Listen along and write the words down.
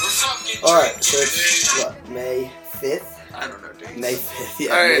Alright, so it's, what, May 5th? I don't know dates. May 5th,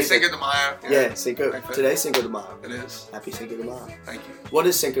 yeah. Alright, Cinco de Mayo. Yeah, Cinco. Today's Cinco de Mayo. It is. Happy Cinco de Mayo. Thank you. What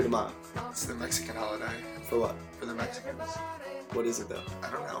is Cinco de Mayo? It's the Mexican holiday. For what? For the Mexicans. What is it, though? I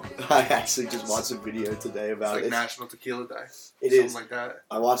don't know. I actually just watched a video today about It's like it. National Tequila Day. It Something is. like that.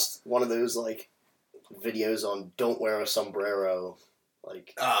 I watched one of those, like, videos on don't wear a sombrero.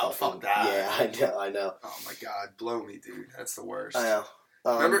 Like, Oh, fucking- fuck that. Yeah, I know. Oh my god, blow me, dude. That's the worst. I know.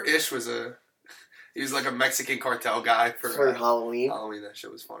 Remember Ish was he was like a Mexican cartel guy for Halloween? Halloween. That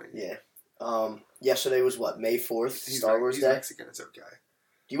shit was funny. Yeah. Yesterday was what, May 4th? Star Wars he's Day? Mexican, it's okay.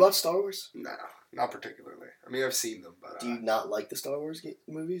 Do you watch Star Wars? No, not particularly. I mean, I've seen them, but... Do you not like the Star Wars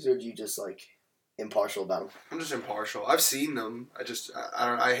movies, or do you just, like, impartial about them? I'm just impartial. I've seen them.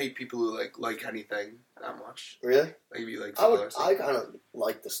 I hate people who like anything that much. Really? Maybe like I kind of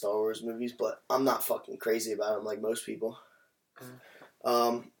like the Star Wars movies, but I'm not fucking crazy about them like most people.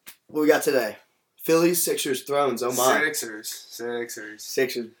 What we got today? Phillies, Sixers, Thrones. Oh my. Sixers.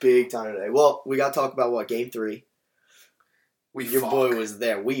 Big time today. Well, we got to talk about what? Game 3. Your boy was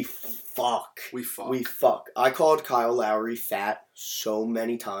there. We fuck. I called Kyle Lowry fat so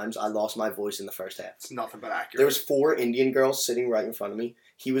many times. I lost my voice in the first half. It's nothing but accurate. There was 4 Indian girls sitting right in front of me.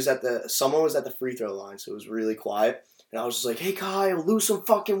 Someone was at the free throw line, so it was really quiet. And I was just like, "Hey Kyle, lose some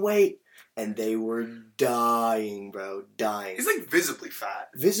fucking weight." And they were dying, bro. Dying. He's like visibly fat.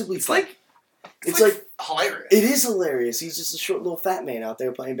 It's like hilarious. It is hilarious. He's just a short little fat man out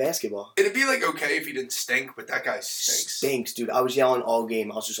there playing basketball. It'd be like okay if he didn't stink, but that guy stinks. Stinks, dude. I was yelling all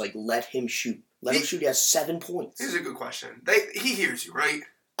game. I was just like, let him shoot. Let him shoot. He has 7 points. Here's a good question. He hears you, right?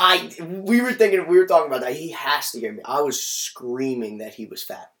 We were talking about that. He has to hear me. I was screaming that he was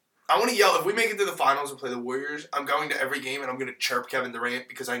fat. I want to yell, if we make it to the finals and play the Warriors, I'm going to every game and I'm going to chirp Kevin Durant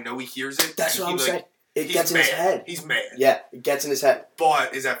because I know he hears it. That's what I'm saying. It He's gets in mad. his head. He's mad. Yeah, it gets in his head.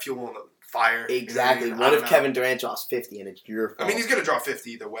 But is that fuel on the fire? Exactly. You know, what if Kevin Durant drops 50 and it's your fault? I mean, he's going to drop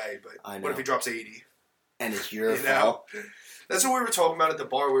 50 either way, but I know. what if he drops 80? And it's your fault? That's what we were talking about at the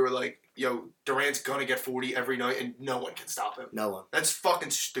bar. We were like, yo, Durant's going to get 40 every night and no one can stop him. No one. That's fucking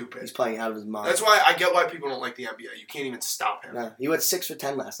stupid. He's playing out of his mind. That's why I get why people don't like the NBA. You can't even stop him. No, he went 6 for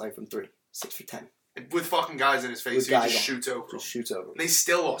 10 last night from 3. 6 for 10. With fucking guys in his face, he just shoots over. Just shoots over. And they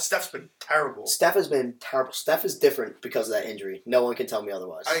still lost. Steph's been terrible. Steph has been terrible. Steph is different because of that injury. No one can tell me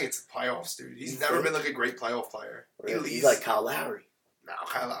otherwise. I think it's the playoffs, dude. He's never been like a great playoff player. Really? He's like Kyle Lowry. No,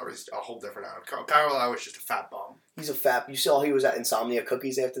 Kyle Lowry's a whole different animal. Kyle Lowry's just a fat bum. He's a fat... You saw he was at Insomnia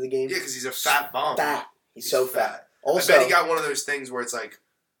Cookies after the game? Yeah, because he's a fat bum. He's so fat. Also, I bet he got one of those things where it's like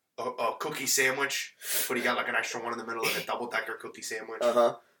a cookie sandwich, but he got like an extra one in the middle, like a double-decker cookie sandwich.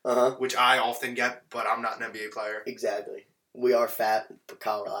 Which I often get, but I'm not an NBA player. Exactly. We are fat, but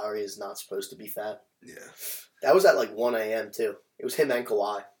Kyle Lowry is not supposed to be fat. Yeah. That was at like 1 a.m. too. It was him and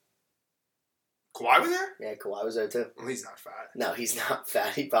Kawhi. Kawhi was there? Yeah, Kawhi was there too. Well, he's not fat. No, he's not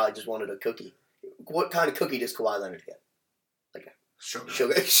fat. He probably just wanted a cookie. What kind of cookie does Kawhi Leonard get? Like a sugar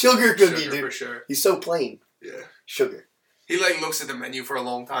cookie, sugar dude. For sure. He's so plain. Yeah. Sugar. He like looks at the menu for a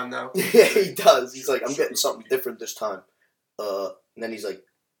long time though. Yeah, he does. He's like, I'm getting something different this time. And then he's like,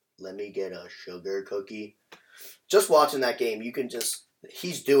 let me get a sugar cookie. Just watching that game, you can just...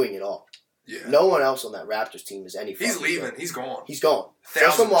 He's doing it all. Yeah. No one else on that Raptors team is any... He's leaving. Good. He's gone. He's gone.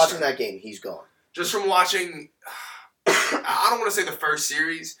 Just from watching that game, he's gone. Just from watching... I don't want to say the first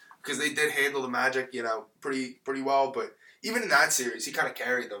series, because they did handle the Magic, pretty well, but even in that series, he kind of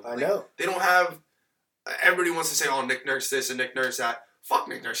carried them. I know. They don't have... Everybody wants to say, oh, Nick Nurse this and Nick Nurse that. Fuck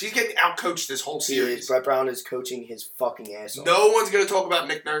Nick Nurse. He's getting outcoached this whole series. Brett Brown is coaching his fucking ass off. No one's going to talk about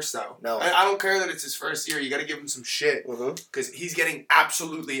Nick Nurse, though. No. I don't care that it's his first year. You got to give him some shit. Because he's getting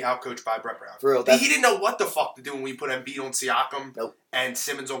absolutely outcoached by Brett Brown. For real. He didn't know what the fuck to do when we put Embiid on Siakam and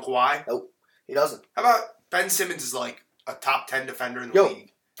Simmons on Kawhi. Nope. He doesn't. How about Ben Simmons is like a top 10 defender in the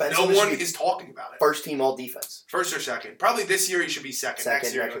league? No one is talking about it. First team all defense. First or second. Probably this year he should be second.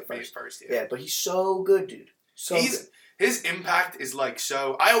 Next year he'll be first. Yeah, but he's so good, dude. So good. His impact is like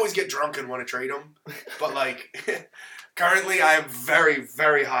so... I always get drunk and want to trade him. But like... currently, I am very,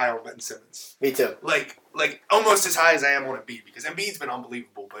 very high on Ben Simmons. Me too. Like almost as high as I am on Embiid. Because Embiid's been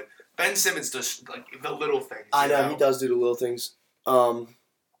unbelievable. But Ben Simmons does like the little things. I know. He does do the little things.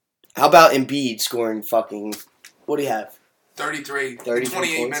 How about Embiid scoring fucking... What do you have? 33 in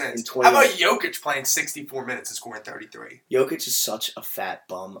 28 minutes. How about Jokic playing 64 minutes and scoring 33? Jokic is such a fat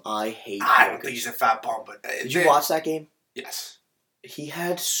bum. I hate Jokic. I don't think he's a fat bum, but... Did you watch that game? Yes. He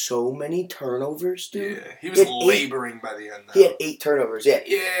had so many turnovers, dude. Yeah, he was laboring by the end, though. He had 8 turnovers, yeah.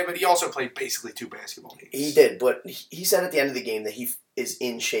 Yeah, but he also played basically 2 basketball games. He did, but he said at the end of the game that he is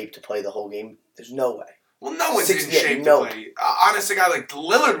in shape to play the whole game. There's no way. Well, no one's in shape to play. Honestly, a guy like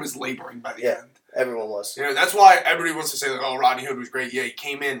Lillard was laboring by the end. Everyone was. You know, that's why everybody wants to say, like, oh, Rodney Hood was great. Yeah, he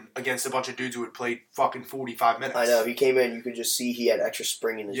came in against a bunch of dudes who had played fucking 45 minutes. I know. He came in, you could just see he had extra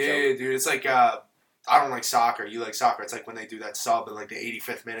spring in his jump. Yeah, dude. It's like, I don't like soccer. You like soccer. It's like when they do that sub in, like, the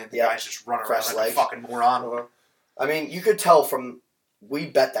 85th minute. The guys just run around like a fucking moron. Uh-huh. I mean, you could tell from... We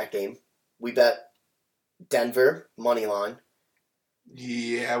bet that game. We bet Denver, money line.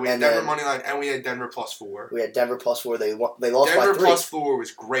 Yeah, we had Denver money line, and we had Denver +4. We had Denver +4. They lost Denver by 3. Denver +4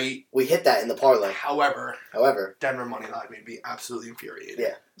 was great. We hit that in the parlay. However, Denver money line made me absolutely infuriated.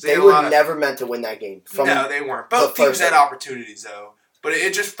 Yeah, they were never meant to win that game. No, they weren't. Both teams had opportunities though, but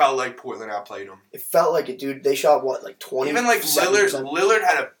it just felt like Portland outplayed them. It felt like it, dude. They shot like 20. Even like Lillard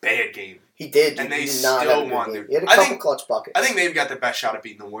had a bad game. He did, and they still won. He had a couple clutch buckets. I think they've got the best shot at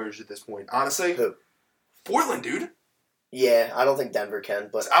beating the Warriors at this point. Honestly, who? Portland, dude. Yeah, I don't think Denver can,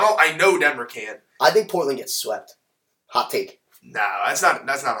 but I know Denver can. I think Portland gets swept. Hot take. No, that's not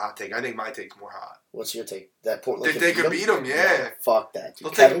a hot take. I think my take's more hot. What's your take? That Portland they could beat them, yeah. No, fuck that. Dude.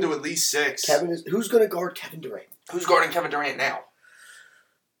 They'll take them to at least 6. Who's going to guard Kevin Durant? Who's guarding Kevin Durant now?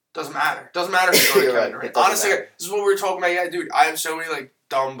 Doesn't matter. Doesn't matter who's guarding Kevin Durant. Honestly, this is what we were talking about. Yeah, dude, I have so many like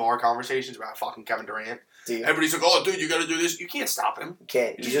dumb bar conversations about fucking Kevin Durant. Everybody's like, oh, dude, you got to do this. You can't stop him. You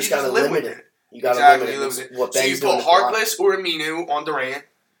can't. You just got to limit it. You got to limit it. So you put Harkless or Aminu on Durant.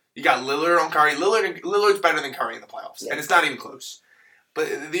 You got Lillard on Curry. Lillard's better than Curry in the playoffs, and it's not even close.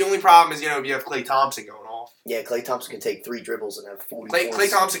 But the only problem is, you have Klay Thompson going off. Yeah, Klay Thompson can take 3 dribbles and have 40 points.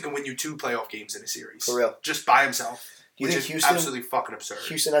 Klay Thompson can win you 2 playoff games in a series. For real. Just by himself. Do you think Houston, absolutely fucking absurd.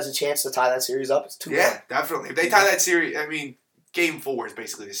 Houston has a chance to tie that series up? It's 2-1. Yeah, definitely. If they tie that series, I mean, Game 4 is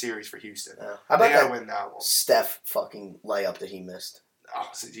basically the series for Houston. Yeah. How about they gotta win that one. Steph fucking layup that he missed? Oh,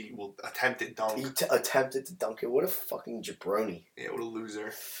 so he will attempted dunk. He attempted to dunk it. What a fucking jabroni. Yeah, what a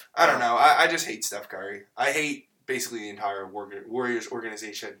loser. I don't know. I just hate Steph Curry. I hate basically the entire Warriors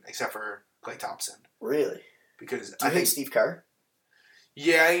organization except for Klay Thompson. Really? Because I hate Steve Kerr.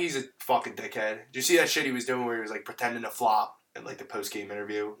 Yeah, I think he's a fucking dickhead. Did you see that shit he was doing where he was like pretending to flop at like the post game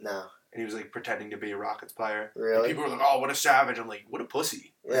interview? No. And he was like pretending to be a Rockets player. Really? And people were like, "Oh, what a savage!" I'm like, "What a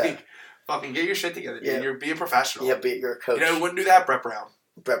pussy!" Yeah. Like, fucking get your shit together, dude. Yeah. You're being a professional. Yeah, but you're a coach. Wouldn't do that, Brett Brown.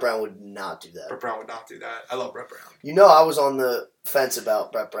 Brett Brown would not do that. Brett Brown would not do that. I love Brett Brown. I was on the fence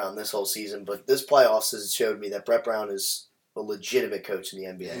about Brett Brown this whole season, but this playoffs has showed me that Brett Brown is a legitimate coach in the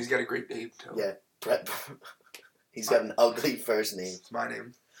NBA. Yeah, he's got a great name, too. Yeah, Brett. He's got an ugly first name. It's my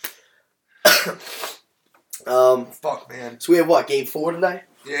name. Fuck, man. So we have what, Game 4 today?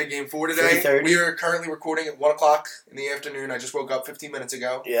 Yeah, Game 4 today. 3:30. We are currently recording at 1 o'clock in the afternoon. I just woke up 15 minutes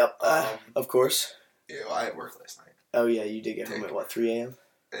ago. Yep. Of course. Yeah, well, I had work last night. Oh, yeah, you did get home at, 3 a.m.?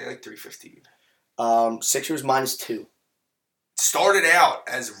 Yeah, like 3:15. Sixers -2. Started out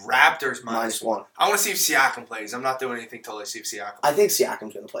as Raptors -1. I want to see if Siakam plays. I'm not doing anything till I see if Siakam plays. I think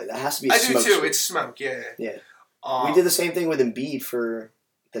Siakam's going to play. That has to be a smoke. I do, too. Shoot. It's smoke, yeah. Yeah. We did the same thing with Embiid for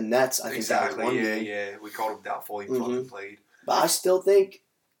the Nets. I think exactly. That was one game. Yeah. We called him doubtful. He fucking played. But I still think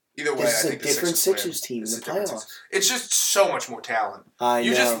either way, this I is think a different Sixers team in the playoffs. It's just so much more talent. I know.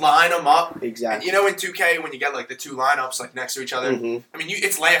 You just line them up. Exactly. And in 2K, when you get like the 2 lineups like next to each other, I mean,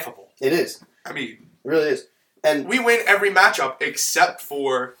 it's laughable. It is. I mean, it really is. And we win every matchup except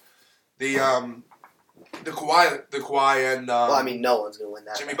for the Kawhi and well, I mean, no one's gonna win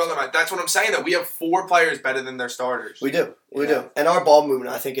that. Jimmy Butler. That's what I'm saying. That we have 4 players better than their starters. We do. We do. And our ball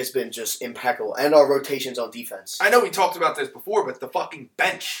movement, I think, has been just impeccable. And our rotations on defense. I know we talked about this before, but the fucking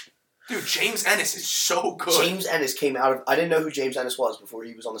bench. Dude, James Ennis is so good. James Ennis came out of... I didn't know who James Ennis was before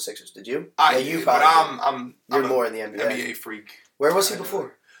he was on the Sixers. Did you? I did, but You're more in the NBA. NBA freak. Where was he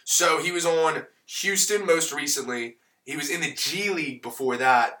before? So he was on Houston most recently. He was in the G League before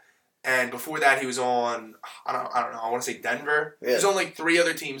that. And before that, he was on, I don't know, I want to say Denver. Yeah. He was on like 3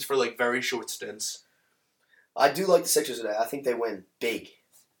 other teams for like very short stints. I do like the Sixers today. I think they win big.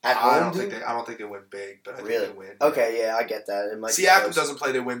 At I home, don't think they win big, but I think they win. Okay, yeah, I get that. Siakam doesn't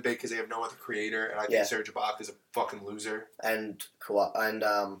play, they win big because they have no other creator, and I think Serge Ibaka is a fucking loser. And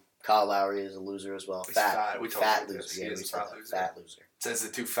Kyle Lowry is a loser as well. He's fat. We talked about loser. This. Yeah, he is a fat loser. Fat loser. It says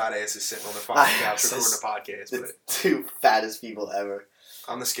the 2 fat asses sitting on the fucking couch recording a podcast. The 2 fattest people ever.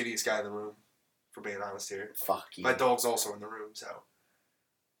 I'm the skinniest guy in the room, for being honest here. Fuck you. My dog's also in the room, so.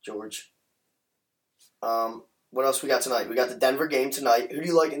 George. What else we got tonight? We got the Denver game tonight. Who do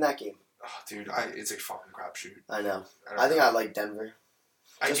you like in that game? Oh, dude, it's a fucking crapshoot. I know. I think I like Denver.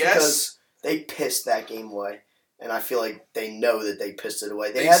 Just because they pissed that game away, and I feel like they know that they pissed it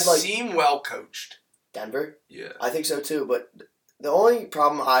away. They seem well coached. Denver? Yeah. I think so too, but the only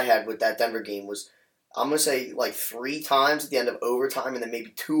problem I had with that Denver game was, I'm going to say like 3 times at the end of overtime, and then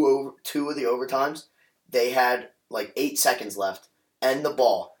maybe two of the overtimes, They had like 8 seconds left. And the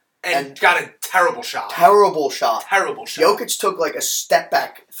ball. And got a terrible shot. Terrible shot. Jokic took like a step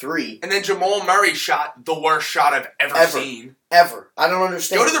back 3. And then Jamal Murray shot the worst shot I've ever seen. Ever. I don't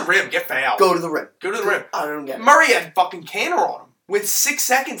understand. Go to the rim. Get fouled. Go to the rim. I don't get it. Murray had fucking Canner on him with 6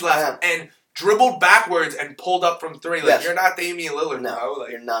 seconds left and dribbled backwards and pulled up from 3. Like, you're not Damian Lillard, bro.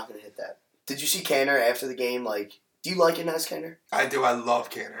 Like, you're not going to hit that. Did you see Canner after the game? Like, do you like Enes Kanter? I do. I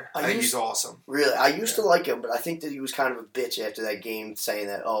love Canner. I think he's awesome. Really? I used to like him, but I think that he was kind of a bitch after that game saying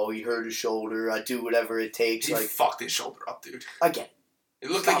that, he hurt his shoulder. I do whatever it takes. He fucked his shoulder up, dude. I get it.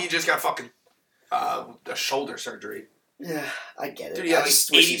 It looked like he just got fucking a shoulder surgery. Yeah, I get it. Dude, he had like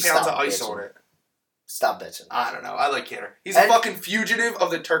 80 pounds of ice on it. Stop bitching. I don't know. I like Canner. He's a fucking fugitive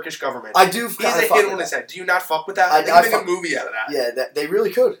of the Turkish government. I do. He's a hit on his head. Do you not fuck with that? They can make a movie out of that. Yeah, they really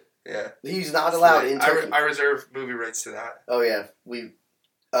could. Yeah. He's not allowed in Turkey. I reserve movie rights to that. Oh, yeah.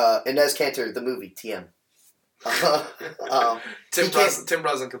 Enes Kanter, the movie, TM. Tim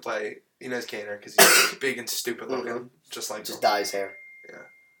Breslin could play Enes Kanter because he's big and stupid looking, just like just dye his hair.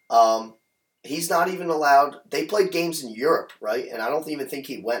 Yeah. He's not even allowed. They played games in Europe, right? And I don't even think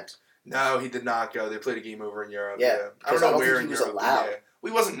he went. No, he did not go. They played a game over in Europe. Yeah. I don't know where he was allowed. Yeah. He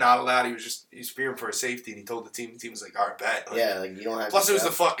wasn't not allowed. He was fearing for his safety, and he told the team. The team was like, "All right, bet." Like, you don't have. Plus, it was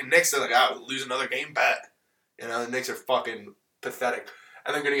the fucking Knicks. They're like, "We'll lose another game, bet." You know, the Knicks are fucking pathetic,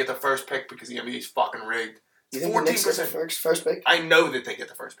 and they're gonna get the first pick because the NBA's fucking rigged. You think 14% the Knicks get the first pick? I know that they get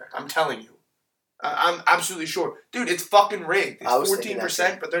the first pick. I'm telling you, I'm absolutely sure, dude. It's fucking rigged. It's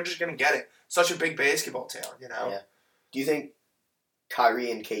 14%, but they're just gonna get it. Such a big basketball town, you know. Yeah. Do you think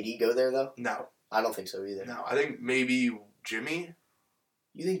Kyrie and KD go there though? No, I don't think so either. No, I think maybe Jimmy.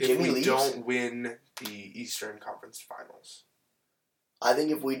 You think Jimmy leaves? If we don't win the Eastern Conference Finals. I think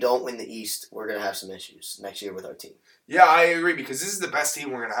if we don't win the East, we're going to have some issues next year with our team. Yeah, I agree, because this is the best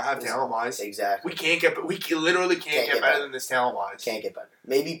team we're going to have talent-wise. Exactly. We literally can't get better than this talent-wise. Can't get better.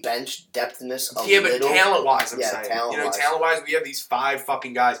 Maybe bench depthness a little. But talent-wise, I'm saying. Talent-wise. Talent-wise, we have these 5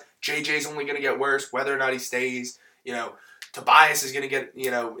 fucking guys. JJ's only going to get worse, whether or not he stays, Tobias is going to get,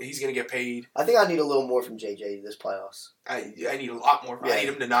 he's going to get paid. I think I need a little more from JJ this playoffs. I need a lot more. Yeah. I need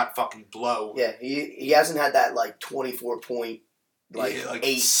him to not fucking blow. Yeah, he hasn't had that, 24-point,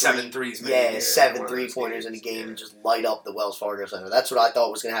 7 threes. Maybe. 7 3-pointers in a game and just light up the Wells Fargo Center. That's what I thought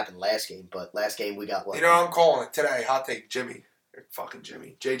was going to happen last game, but last game we got what? I'm calling it today. Hot take, Jimmy. Fucking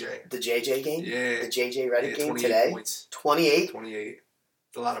Jimmy. JJ. The JJ game? Yeah. The JJ Redick game today? Points. 28? 28.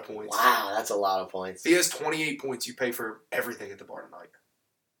 It's a lot of points. Wow, that's a lot of points. If he has 28 points, you pay for everything at the bar tonight.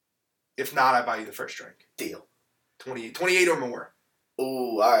 If not, I buy you the first drink. Deal. 28 or more.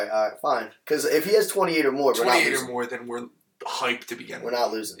 Ooh, all right, fine. Because if he has 28 or more, 28 or more, then we're hyped to begin with. We're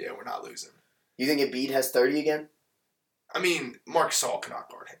not losing. Yeah, we're not losing. You think Embiid has 30 again? I mean, Marc Gasol cannot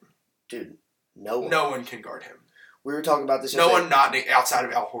guard him. Dude, no one. No one can guard him. We were talking about this. No one not outside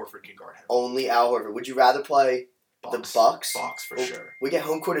of Al Horford can guard him. Only Al Horford. Would you rather play the Bucks? Bucks, for sure. We get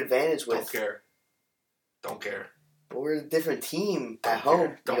home court advantage with. Don't care. But we're a different team at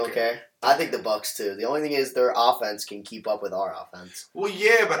home. Don't care. I think the Bucks too. The only thing is their offense can keep up with our offense. Well,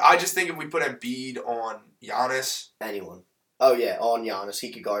 yeah, but I just think if we put Embiid on Giannis, anyone. Oh yeah, on Giannis,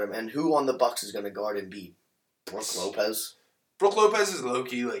 he could guard him. And who on the Bucks is going to guard Embiid? Brook Lopez. Brook Lopez is low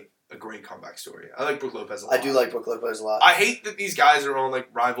key a great comeback story. I like Brook Lopez a lot. I do like Brook Lopez a lot. I hate that these guys are on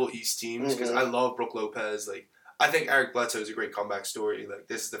rival East teams because I love Brook Lopez. I think Eric Bledsoe is a great comeback story.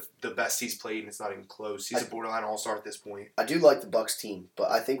 This is the best he's played, and it's not even close. He's a borderline all-star at this point. I do like the Bucks team,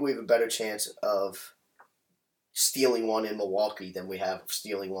 but I think we have a better chance of stealing one in Milwaukee than we have of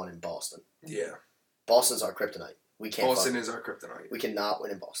stealing one in Boston. Yeah. Boston's our kryptonite. Boston is our kryptonite. We cannot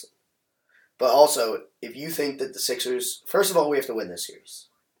win in Boston. But also, if you think that the Sixers... First of all, we have to win this series.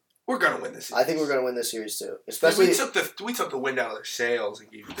 We're going to win this series. I think we're going to win this series, too. Especially... We took the wind out of their sails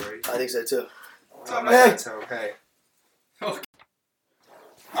and gave you great. I think so, too. Hey. Okay. All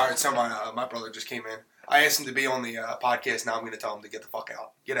right, so my brother just came in. I asked him to be on the podcast. Now I'm going to tell him to get the fuck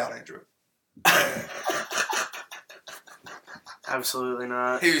out. Get out, Andrew. Absolutely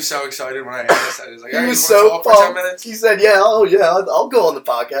not. He was so excited when I asked. I was like, he was so pumped. He said, I'll go on the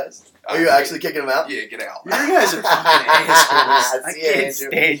podcast. Are you actually kicking him out? Yeah, get out. You guys are fucking assholes. I can't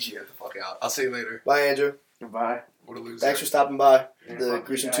stand you. Get the fuck out. I'll see you later. Bye, Andrew. Bye. What a loser. Thanks for stopping by the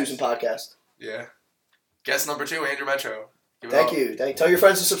Gruesome Twosome podcast. Yeah. Guest number 2, Andrew Metro. Thank you. Tell your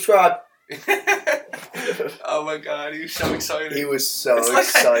friends to subscribe. Oh my god, he was so excited. He was so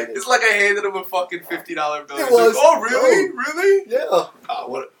excited. It's like I handed him a fucking $50 bill. It was. Like, oh really? Oh. Really? Yeah. Oh,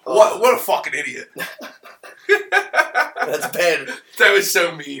 what a fucking idiot. That's bad. That was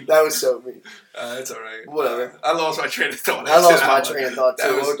so mean. That's alright. Whatever. I lost my train of thought. I lost my train of thought,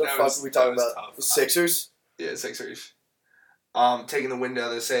 too. What the fuck are we talking about? Tough. The Sixers? Yeah, Sixers. Taking the wind out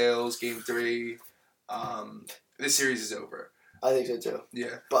of their sails, Game 3. This series is over. I think so, too.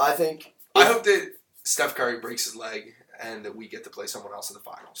 Yeah. But I think... I hope that Steph Curry breaks his leg and that we get to play someone else in the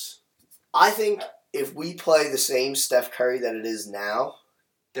finals. I think if we play the same Steph Curry that it is now...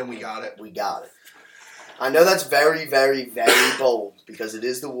 Then we got it. We got it. I know that's very, very, very bold because it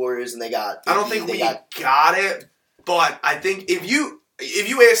is the Warriors and they got... I don't think we got it, but I think if you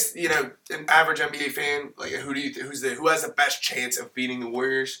ask, an average NBA fan, like who has the best chance of beating the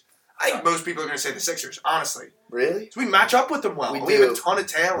Warriors, I think most people are going to say the Sixers, honestly. Really? So we match up with them well. We have a ton of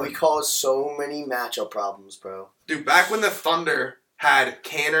talent. We cause so many matchup problems, bro. Dude, back when the Thunder had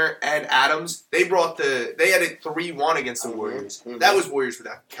Kanter and Adams, they had it 3-1 against the Warriors. Mm-hmm. That was Warriors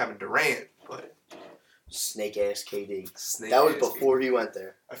without Kevin Durant, but... Snake ass KD. That was before he went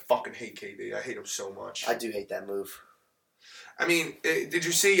there. I fucking hate KD. I hate him so much. I do hate that move. I mean, did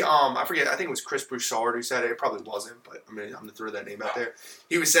you see? I forget. I think it was Chris Broussard who said it. It probably wasn't, but I'm gonna throw that name out there.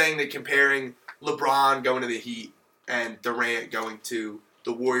 He was saying that comparing LeBron going to the Heat and Durant going to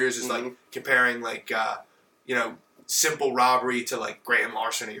the Warriors is like comparing simple robbery to like grand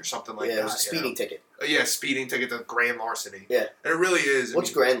larceny or something like that. Yeah, it was a speeding ticket. Yeah, speeding ticket to grand larceny. Yeah, and it really is.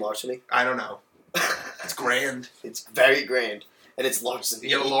 What's grand larceny? I don't know. It's grand. It's very grand. And it's larceny.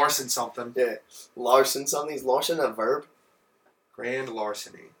 You gotta larcen something. Yeah. Larcen something? Is larcen a verb? Grand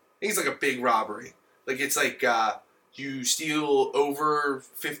larceny. I think it's like a big robbery. Like it's like you steal over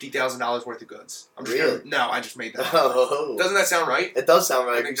 $50,000 worth of goods. I'm just really? No, I just made that. Oh. Doesn't that sound right? It does sound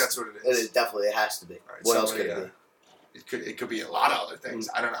right. I think that's what it is. It is definitely. It has to be. Right, what else could it be? It could be a lot of other things.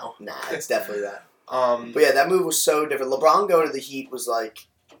 I don't know. Nah, it's definitely that. But yeah, that move was so different. LeBron going to the Heat was like...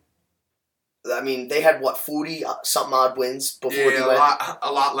 I mean, they had, 40-something odd wins before he went?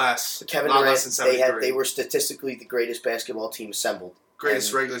 A lot less. Kevin Durant, they were statistically the greatest basketball team assembled.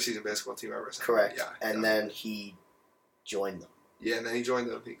 Greatest regular season basketball team ever assembled. Correct. Yeah, and then he joined them. Yeah, and then he joined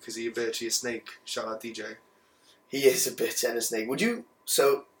them because he a bitch. He a snake. Shout out DJ. He is a bitch and a snake.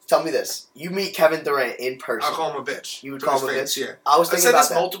 So, tell me this. You meet Kevin Durant in person. I'll call him a bitch. You would call him a bitch? Yeah. I said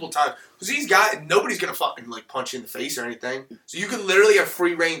this multiple times. Because nobody's going to fucking punch you in the face or anything. So you could literally have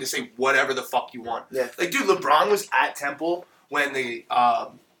free reign to say whatever the fuck you want. Yeah. Like, dude, LeBron was at Temple when the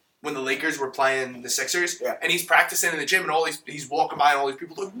Lakers were playing the Sixers. Yeah. And he's practicing in the gym and he's walking by and all these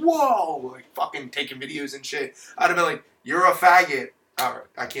people like, whoa! Like, fucking taking videos and shit. I'd have been like, you're a faggot.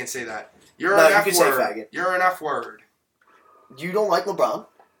 I can't say that. You're an F word. Say faggot. You're an F word. You don't like LeBron?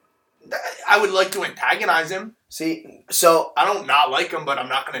 I would like to antagonize him. See, so... I don't not like him, but I'm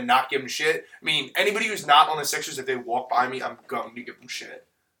not going to not give him shit. I mean, anybody who's not on the Sixers, if they walk by me, I'm going to give them shit.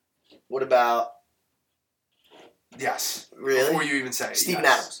 What about... Yes. Really? Before you even say it. Steven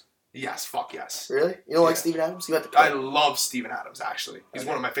Adams? Yes, fuck yes. Really? You don't like Steven Adams? I love Steven Adams, actually. He's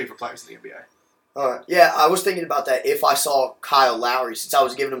one of my favorite players in the NBA. Alright. Yeah, I was thinking about that. If I saw Kyle Lowry, since I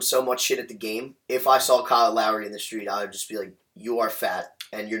was giving him so much shit at the game, if I saw Kyle Lowry in the street, I would just be like, you are fat.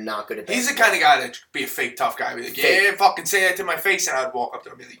 And you're not good at that. He's the kind of guy that be a fake tough guy. Be like, yeah, fucking say that to my face, and I'd walk up to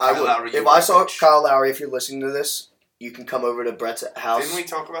him and be like, Kyle Lowry. If I saw Kyle Lowry, if you're listening to this, you can come over to Brett's house. Didn't we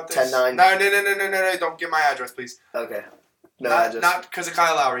talk about this? 10-9. No, don't give my address, please. Okay. Not because of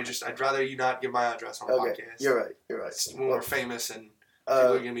Kyle Lowry. Just I'd rather you not give my address on the podcast. You're right. When we're famous and people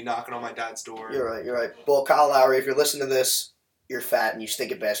are going to be knocking on my dad's door. You're right. Well, Kyle Lowry, if you're listening to this, you're fat and you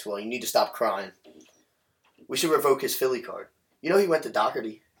stink at basketball. You need to stop crying. We should revoke his Philly card. You know he went to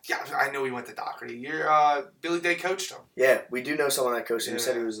Doherty. Yeah, I know he went to Doherty. Billy Day coached him. Yeah, we do know someone that coached him. He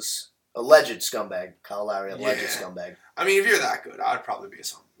said he was a alleged scumbag. Kyle Lowry, alleged scumbag. I mean, if you're that good, I'd probably be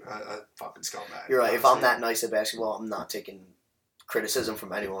a fucking scumbag. You're right. If I'm that nice at basketball, I'm not taking criticism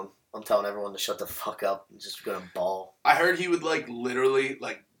from anyone. I'm telling everyone to shut the fuck up and just gonna ball. I heard he would literally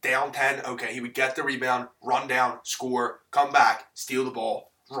down 10. Okay, he would get the rebound, run down, score, come back, steal the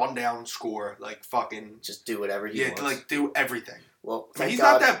ball, run down, score, fucking just do whatever he wants. Yeah, do everything. Well, he's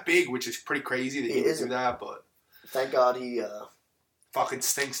not that big, which is pretty crazy that he would do that, but... Thank God he, fucking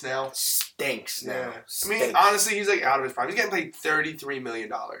stinks now. Stinks now. Yeah. I mean, honestly, he's, out of his prime. He's getting paid $33 million.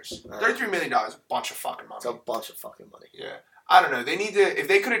 $33 million is a bunch of fucking money. It's a bunch of fucking money. Yeah. I don't know. They need to... If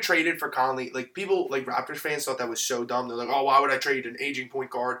they could have traded for Conley... people, Raptors fans thought that was so dumb. They're like, oh, why would I trade an aging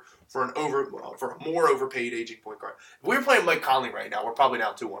point guard for a more overpaid aging point guard? If we were playing Mike Conley right now, we're probably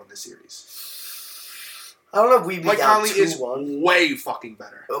down 2-1 in this series. I don't know if we'd be Mike down 2-1. Conley is way fucking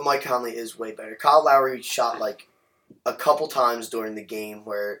better. Oh, Mike Conley is way better. Kyle Lowry shot a couple times during the game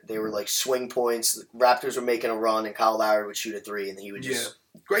where they were swing points. The Raptors were making a run and Kyle Lowry would shoot a 3 and he would just...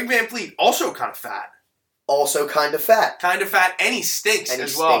 Yeah. Greg Van Fleet, also kind of fat. Also kind of fat. Kind of fat, and he stinks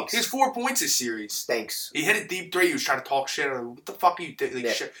as well. He has 4 points this series. Stinks. He hit a deep three. He was trying to talk shit. What the fuck are you doing?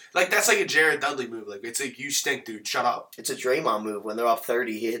 Shit. That's like a Jared Dudley move. It's like, you stink, dude. Shut up. It's a Draymond move. When they're up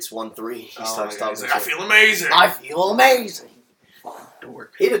 30, he hits 1-3. He starts talking shit. I feel amazing. I feel amazing.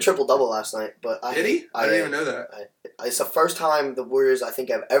 Dork. He had a triple-double last night. But Did he? I didn't even know that. It's the first time the Warriors, I think,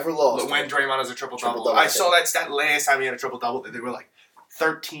 have ever lost. But when Draymond has a triple-double. I saw that stat last time he had a triple-double. They were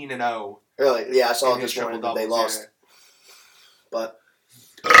 13-0. Really? Yeah, I saw it this morning. They lost. Yeah. But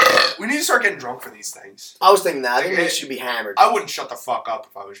we need to start getting drunk for these things. I was thinking that. I think we should be hammered. I wouldn't shut the fuck up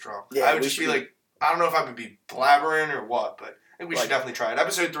if I was drunk. Yeah, I would just be I don't know if I would be blabbering or what, but I think we should definitely try it.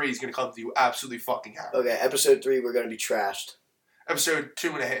 Episode 3 is going to come to you absolutely fucking hammered. Okay, episode 3, we're going to be trashed. Episode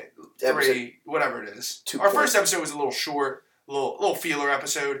 2.5, 3, whatever it is. Our first episode was a little short, little feeler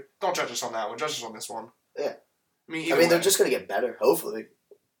episode. Don't judge us on that one. Judge us on this one. Yeah. I mean, they're just going to get better, hopefully.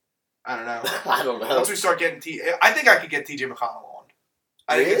 I don't know. I don't know. Once we start getting I think I could get TJ McConnell on.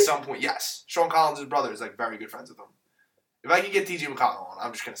 I think at some point, yes. Sean Collins' brother is very good friends with him. If I could get TJ McConnell on,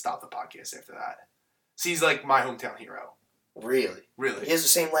 I'm just going to stop the podcast after that. So he's my hometown hero. Really? Really. He has the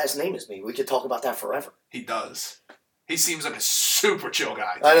same last name as me. We could talk about that forever. He does. He seems like a super chill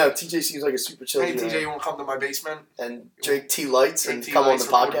guy. I know. TJ seems like a super chill guy. Hey, TJ, you want to come to my basement? And drink tea lights and come on the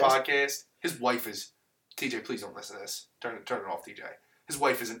podcast? His wife is... TJ, please don't listen to this. Turn it off, TJ. His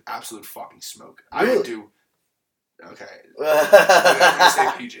wife is an absolute fucking smoke. Really? I would do... Okay. I'm going to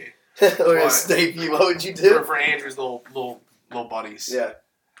say PG. We're going to stay PG. What would you do? For Andrew's little buddies. Yeah.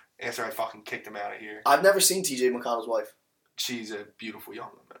 After I fucking kicked him out of here. I've never seen TJ McConnell's wife. She's a beautiful young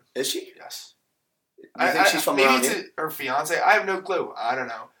woman. Is she? Yes. You think she's from around here? Maybe it's her fiance. I have no clue. I don't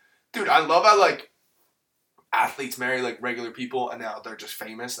know. Dude, I love how, athletes marry, regular people, and now they're just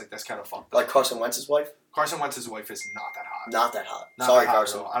famous. That's kind of fun. Like Carson Wentz's wife? Carson Wentz's wife is not that hot. Not that hot. Not Sorry, that hot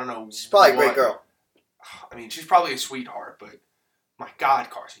Carson. I don't know. She's probably a great girl. I mean, she's probably a sweetheart, but my God,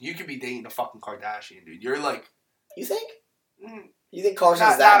 Carson, you could be dating a fucking Kardashian, dude. You're You think? You think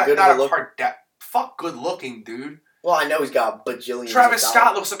Carson's that good of a look? Fuck good looking, dude. Well, I know he's got bajillions. Travis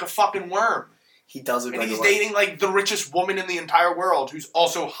Scott looks like a fucking worm. He does look like a worm. And he's dating, the richest woman in the entire world, who's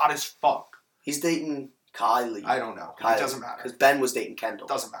also hot as fuck. He's dating Kylie. I don't know. Kylie. It doesn't matter. Because Ben was dating Kendall.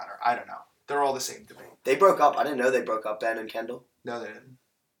 Doesn't matter. I don't know. They're all the same to me. They broke up. I didn't know they broke up, Ben and Kendall. No, they didn't.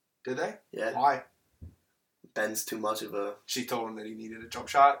 Did they? Yeah. Why? Ben's too much of a... She told him that he needed a jump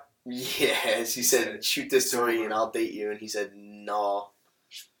shot? Yeah, she said, shoot this 3 and I'll date you. And he said, no.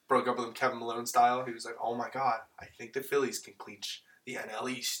 She broke up with him Kevin Malone style. He was like, oh my God, I think the Phillies can clinch the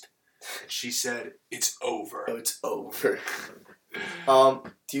NL East. And she said, it's over. Oh, it's over.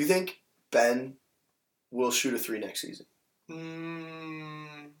 Do you think Ben will shoot a 3 next season?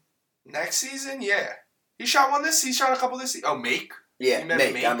 Next season? Yeah. He shot a couple this season. Oh, make? Yeah,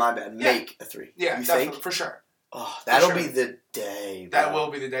 make. My bad. Yeah. Make a 3. Yeah, you definitely, think? For sure. Oh, that'll be the day, bro. That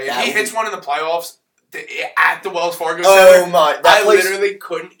will be the day. If he hits one in the playoffs at the Wells Fargo Center, oh my! I literally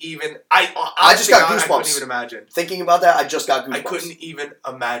couldn't even. I just got goosebumps. I couldn't even imagine. Thinking about that, I just got goosebumps. I couldn't even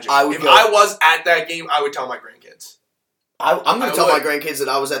imagine. I was at that game, I would tell my grandkids. I'm going to tell my grandkids that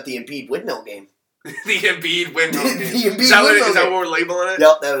I was at the Embiid windmill game. The Embiid windmill game. The Embiid windmill game. Is that what we're labeling it?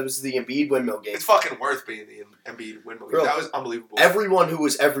 Yep, that was the Embiid windmill game. It's fucking worth being the Embiid windmill game. That was unbelievable. Everyone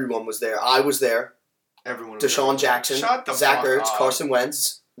was there. I was there. Everyone. Deshaun Jackson, Zach Ertz, Carson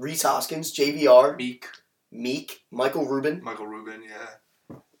Wentz, Reese Hoskins, JVR, Meek, Michael Rubin.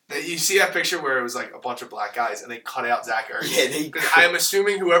 Yeah. You see that picture where it was a bunch of black guys and they cut out Zach Ertz? Yeah, I am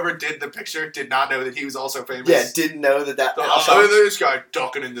assuming whoever did the picture did not know that he was also famous. Yeah, didn't know that. This guy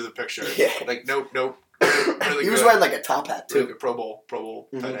ducking into the picture. Yeah. Nope. Really he was wearing a top hat too. Really Pro Bowl.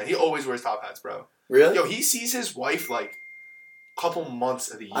 Mm-hmm. He always wears top hats, bro. Really? Yo, he sees his wife couple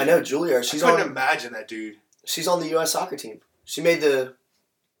months of the year. I know, Julia. I couldn't imagine that, dude. She's on the U.S. soccer team. She made the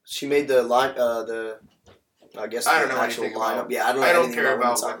line. I guess I don't know actual anything lineup. About, Yeah, I don't. I don't care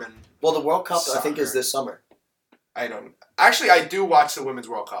about women. Well, the World Cup soccer. I think is this summer. I don't. Actually, I do watch the Women's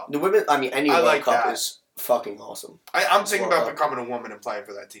World Cup. The women. I mean, any World Cup is fucking awesome. I'm thinking about becoming a woman and playing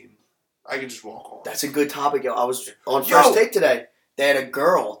for that team. I can just walk on. That's a good topic, yo. I was on First Take today. They had a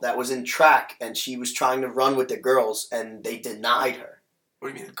girl that was in track, and she was trying to run with the girls, and they denied her. What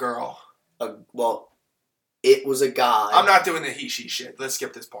do you mean, a girl? Well, it was a guy. I'm not doing the he/she shit. Let's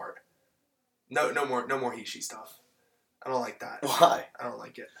skip this part. No more he/she stuff. I don't like that. Why? I don't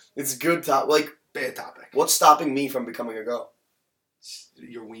like it. It's a good topic. Bad topic. What's stopping me from becoming a girl?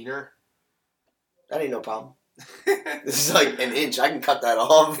 Your wiener. That ain't no problem. This is an inch. I can cut that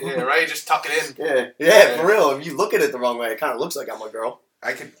off. Yeah, right? Just tuck it in. Yeah, for real. If you look at it the wrong way, it kind of looks like I'm a girl.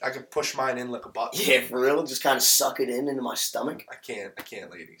 I could push mine in like a button. Yeah, for real. Just kind of suck it into my stomach. I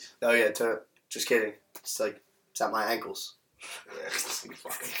can't, ladies. Oh, yeah. Just kidding. It's at my ankles. Yeah, you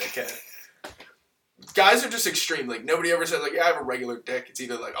fucking dickhead. Guys are just extreme. Like, nobody ever says, like, yeah, I have a regular dick. It's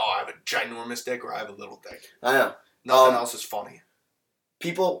either like, oh, I have a ginormous dick or I have a little dick. I know. Nothing else is funny.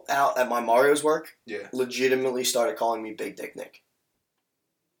 People out at my Mario's work yeah. legitimately started calling me Big Dick Nick.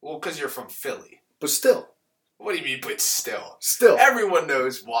 Well, because you're from Philly. But still. What do you mean, but still? Still. Everyone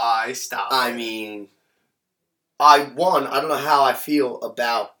knows why. Stop. I mean, I don't know how I feel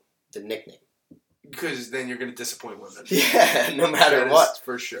about the nickname. Because then you're going to disappoint women. Yeah, no matter what.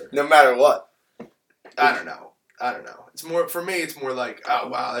 For sure. No matter what. I don't know. It's more, for me, it's more like, oh,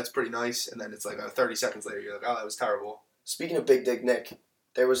 wow, that's pretty nice. And then it's like 30 seconds later, you're like, oh, that was terrible. Speaking of Big Dick Nick,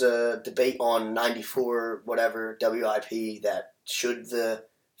 there was a debate on 94, whatever, WIP, that should the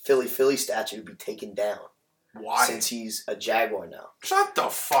Philly statue be taken down. Why? Since he's a Jaguar now. Shut the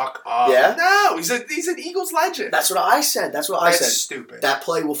fuck up. Yeah? No, he's an Eagles legend. That's what I said. That's stupid. That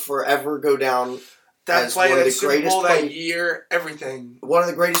play will forever go down. That play, that Super Bowl, that year, everything. One of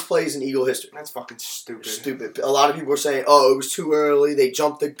the greatest plays in Eagle history. That's fucking stupid. Stupid. A lot of people were saying, oh, it was too early. They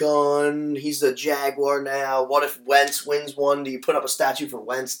jumped the gun. He's the Jaguar now. What if Wentz wins one? Do you put up a statue for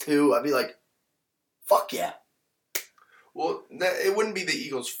Wentz too? I'd be like, fuck yeah. Well, it wouldn't be the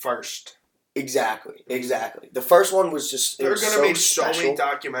Eagles first. Exactly. The first one was just... They're going to make so many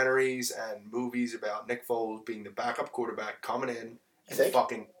documentaries and movies about Nick Foles being the backup quarterback coming in.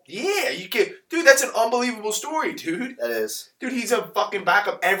 Fucking yeah, you can, dude. That's an unbelievable story, dude. That is, dude. He's a fucking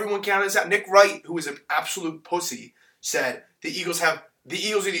backup. Everyone counted this out. Nick Wright, who is an absolute pussy, said the Eagles are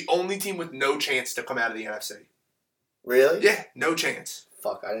the only team with no chance to come out of the NFC. Really? Yeah, no chance.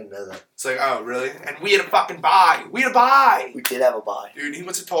 Fuck, I didn't know that. It's like, oh, really? And we had a fucking bye. We had a bye. We did have a bye, dude. He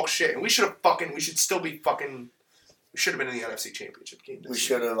wants to talk shit, and we should have been in the NFC Championship game. We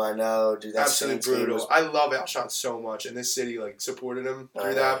should have, I know, dude. That's absolutely brutal. I love Alshon so much, and this city supported him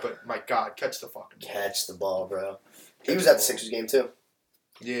through that. But my God, catch the fucking ball. Catch the ball, bro. He was at the Sixers game too.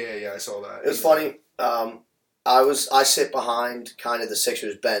 Yeah, I saw that. It was funny. I sit behind kind of the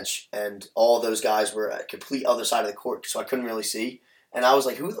Sixers bench, and all those guys were at complete other side of the court, so I couldn't really see. And I was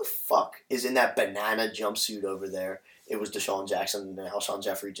like, who the fuck is in that banana jumpsuit over there? It was Deshaun Jackson and Alshon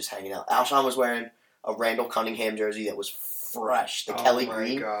Jeffrey just hanging out. Alshon was wearing a Randall Cunningham jersey that was fresh. The Kelly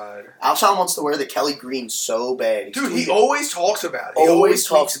Green. Oh, my God. Alshon wants to wear the Kelly Green so bad. Dude, he always talks about it. He always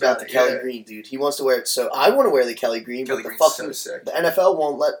talks about the Kelly Green, dude. He wants to wear it so... I want to wear the Kelly Green, but the NFL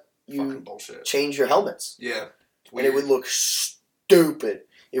won't let you change your helmets. Yeah. And it would look stupid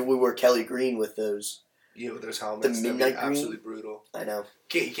if we were Kelly Green with those... Yeah, with those helmets. The midnight green. Absolutely brutal. I know.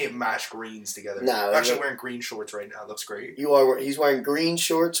 You can't mash greens together. No. I'm actually wearing green shorts right now. It looks great. He's wearing green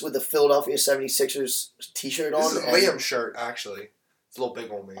shorts with the Philadelphia 76ers t-shirt on. This is a Liam shirt, actually. It's a little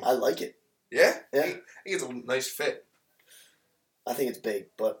big on me. I like it. Yeah? Yeah. I think it's a nice fit. I think it's big,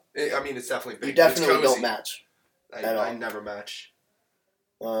 but... it's definitely big. You definitely don't match. I never match.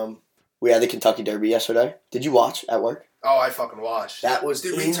 We had the Kentucky Derby yesterday. Did you watch at work? Oh, I fucking watched. That was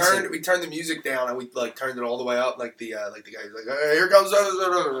dude. We turned the music down and we turned it all the way up. Like the guy was like, hey, here comes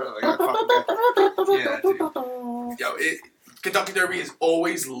yeah, dude. Yo, Kentucky Derby is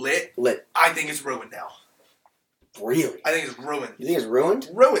always lit. I think it's ruined now. Really? I think it's ruined. You think it's ruined?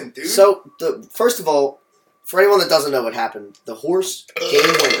 Ruined, dude. So first of all, for anyone that doesn't know what happened, the horse game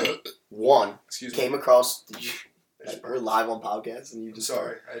winner won. Came across. We're live on podcast, and you just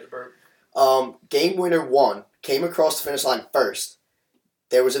sorry, I had to burp. Game winner won. Came across the finish line first.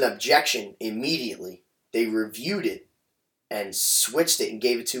 There was an objection immediately. They reviewed it and switched it and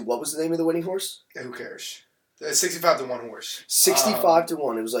gave it to, what was the name of the winning horse? Yeah, who cares? 65-1 horse.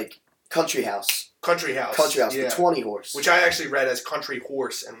 65-1. It was like Country House. Country House, yeah. The 20 horse. Which I actually read as Country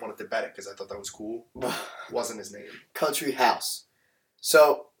Horse and wanted to bet it because I thought that was cool. Wasn't his name. Country House.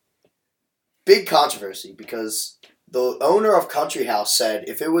 So, big controversy because the owner of Country House said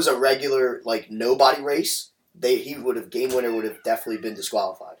if it was a regular, nobody race, game winner would have definitely been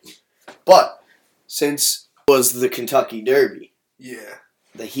disqualified. But since it was the Kentucky Derby,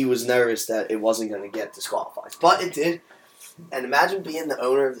 that he was nervous that it wasn't going to get disqualified. But it did. And imagine being the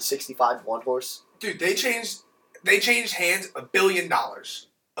owner of the 65-1 horse. Dude, they changed hands $1 billion.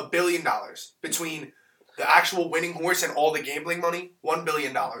 $1 billion between the actual winning horse and all the gambling money. $1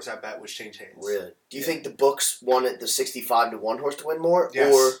 billion, I bet, was changed hands. Really? Do you think the books wanted the 65-1 horse to win more?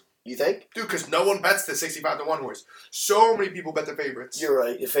 Yes. Or you think? Dude, because no one bets the 65-1 horse. So many people bet the favorites. You're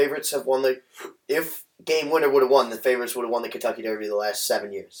right. The favorites have won the... If game winner would have won, the favorites would have won the Kentucky Derby the last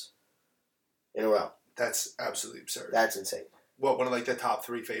 7 years in a row. That's absolutely absurd. That's insane. What, one of the top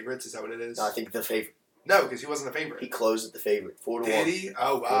 3 favorites? Is that what it is? No, I think the favorite. No, because he wasn't the favorite. He closed at the favorite. 4-1. Did he?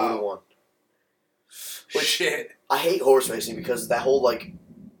 Oh, wow. 4-1. Shit. I hate horse racing because that whole,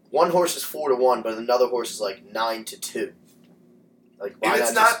 one horse is 4-1, but another horse is like 9-2. Like, if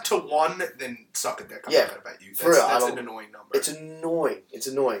it's not to 1, then suck a dick. I'm not gonna bet you. That's an annoying number. It's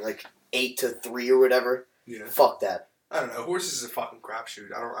annoying. Like 8-3 or whatever. Yeah. Fuck that. I don't know. Horses is a fucking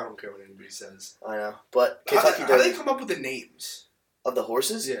crapshoot. I don't care what anybody says. I know, but Kentucky. How do they come up with the names of the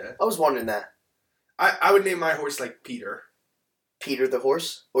horses? Yeah. I was wondering that. I would name my horse like Peter. Peter the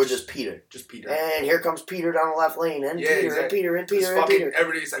horse? Or just Peter? Just Peter. And here comes Peter down the left lane. And Peter, exactly. and Peter, and Peter, and Peter.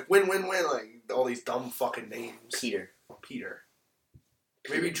 Everybody's like, win. Like, all these dumb fucking names. Peter.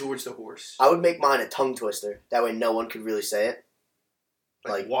 Maybe George the horse. I would make mine a tongue twister. That way no one could really say it.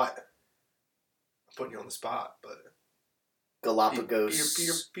 Like what? I'm putting you on the spot, but...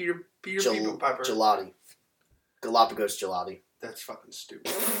 Galapagos... Peter Piper. Gelati. Galapagos Gelati. That's fucking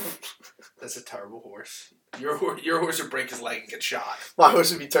stupid. That's a terrible horse. Your horse would break his leg and get shot. My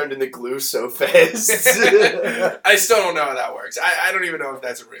horse would be turned into glue so fast. I still don't know how that works. I don't even know if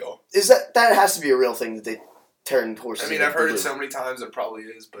that's real. Is that has to be a real thing that they turn horses into glue? I've heard it so many times it probably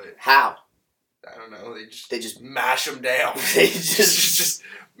is, but... How? I don't know. They just mash them down. They just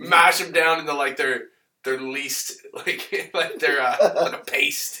mash them down into like their least like their like a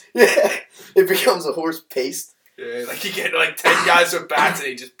paste. Yeah, it becomes a horse paste. Yeah, like you get like 10 guys with bats and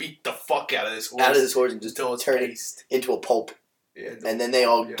they just beat the fuck out of this horse. And just turn it into a pulp. Yeah, and then they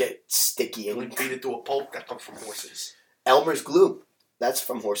all get sticky and beat it to a pulp. That comes from horses. Elmer's glue. That's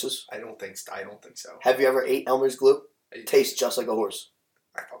from horses. I don't think so. Have you ever ate Elmer's glue? It tastes just like a horse.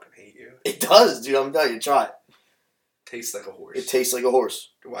 I fucking hate you. It does, dude. I'm telling you, try it. Tastes like a horse. It tastes like a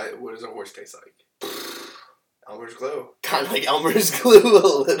horse. What does a horse taste like? Elmer's glue. Kind of like Elmer's glue a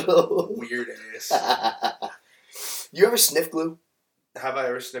little. Weird ass. You ever sniff glue? Have I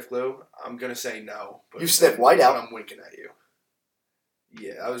ever sniffed glue? I'm gonna say no. But you sniff whiteout. I'm winking at you.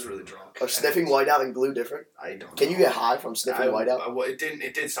 Yeah, I was really drunk. Are sniffing whiteout and glue different? I don't know. Can you get high from sniffing whiteout?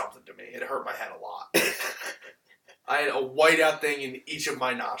 It did something to me. It hurt my head a lot. I had a whiteout thing in each of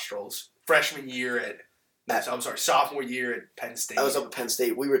my nostrils. Sophomore year at Penn State. I was up at Penn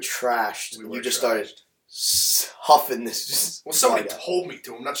State. We were trashed. You just started huffing this. Well, somebody told me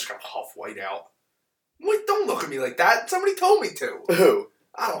to. I'm not just gonna huff whiteout. Wait, don't look at me like that. Somebody told me to. Who?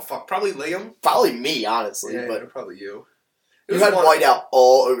 I don't fuck. Probably Liam. Probably me, honestly. Yeah, but probably you. You had whiteout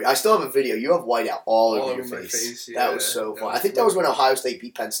all over. I still have a video. You have whiteout all over your face. Yeah, that was so fun. I think that was when Ohio State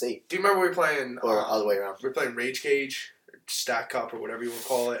beat Penn State. Do you remember we were playing... Or other way around. We were playing Rage Cage, or Stack Cup, or whatever you want to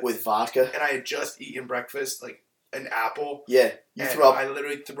call it. With vodka. And I had just eaten breakfast, like an apple. Yeah. You threw up. I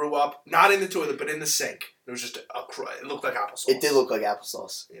literally threw up, not in the toilet, but in the sink. It was just it looked like applesauce. It did look like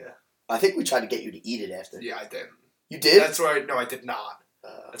applesauce. Yeah. I think we tried to get you to eat it after. Yeah, I did. You did? No, I did not.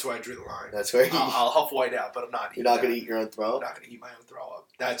 That's where I drew the line. That's where I'll huff white out, but I'm not eating. You're not going to eat your own throw up? I'm not going to eat my own throw up.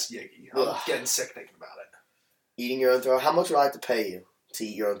 That's yiggy. I'm getting sick thinking about it. Eating your own throw up? How much would I have to pay you to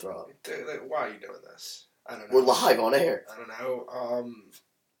eat your own throw up? Why are you doing this? I don't know. We're live on air. I don't know.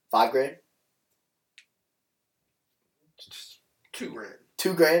 $5,000? $2,000.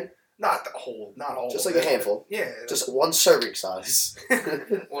 $2,000? Not all. Just like a handful. Yeah. Just one serving size.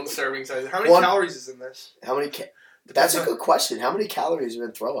 One serving size. How many calories is in this? How many? That's a good question. How many calories are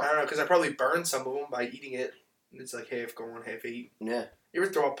in throw up? I don't know, because I probably burned some of them by eating it. And it's like half gone, half eaten. Yeah. You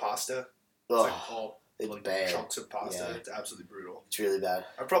ever throw up pasta? It's like all it's bad. Chunks of pasta. Yeah. It's absolutely brutal. It's really bad.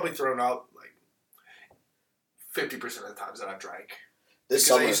 I've probably thrown up like 50% of the times that I've drank. This because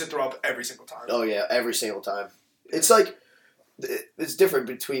summer, I used to throw up every single time. Oh yeah, every single time. Yeah. It's like it's different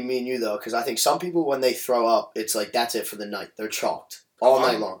between me and you though, because I think some people when they throw up, it's like that's it for the night. They're chalked all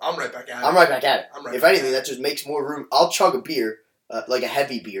night long. I'm right back at it. I'm right back at it. If anything, that just makes more room. I'll chug a beer, like a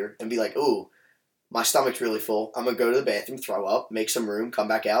heavy beer, and be like, ooh, my stomach's really full. I'm going to go to the bathroom, throw up, make some room, come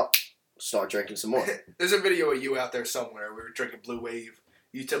back out, start drinking some more. There's a video of you out there somewhere. We were drinking Blue Wave.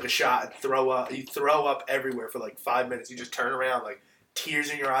 You took a shot and throw up. You throw up everywhere for like 5 minutes. You just turn around, like,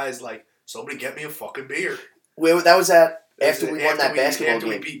 tears in your eyes, like, somebody get me a fucking beer. That was after we won that basketball game. After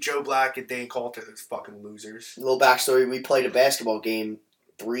we beat Joe Black and Dan Coulter, those fucking losers. A little backstory. We played a basketball game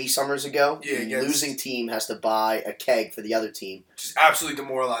 3 summers ago. Yeah, the losing team has to buy a keg for the other team. Just absolutely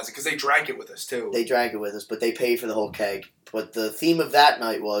demoralizing because they drank it with us too. They drank it with us, but they paid for the whole keg. But the theme of that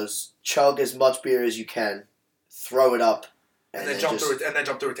night was chug as much beer as you can, throw it up, and then jump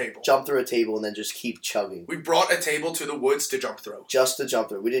through a table. Jump through a table and then just keep chugging. We brought a table to the woods to jump through. Just to jump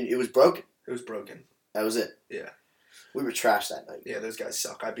through. We didn't. It was broken. It was broken. That was it. Yeah. We were trashed that night. Yeah, those guys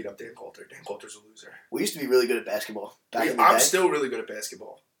suck. I beat up Dan Coulter. Dan Coulter's a loser. We used to be really good at basketball. I'm still really good at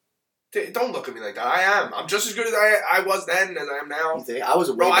basketball. Don't look at me like that. I am. I'm just as good as I was then as I am now. You think? I was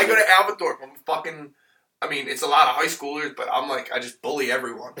a bro. I go to Alvethorpe. I'm fucking. I mean, it's a lot of high schoolers, but I'm like, I just bully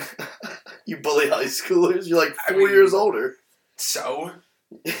everyone. You bully high schoolers? You're like 4 years older. So?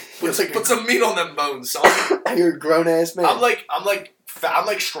 Put some meat on them bones, son. You're a grown ass man. I'm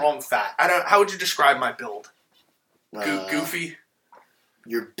like strong fat. How would you describe my build? Goofy.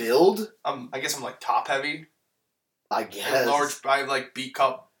 Your build? I guess I'm like top heavy. I guess. I have like B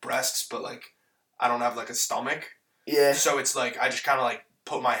cup breasts, but like I don't have like a stomach. Yeah. So it's like I just kind of like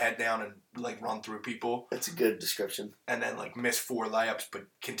put my head down and like run through people. That's a good description. And then like miss 4 layups, but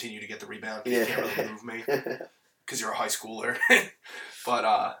continue to get the rebound. You can't really move me because you're a high schooler.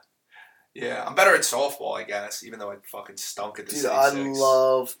 But yeah, I'm better at softball, I guess, even though I fucking stunk at the Dude, I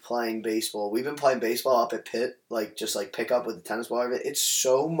love playing baseball. We've been playing baseball up at Pitt, like just like pick up with the tennis ball. It's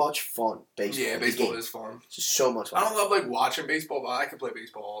so much fun. Baseball. Yeah, baseball is fun. It's just so much fun. I don't love like watching baseball, but I can play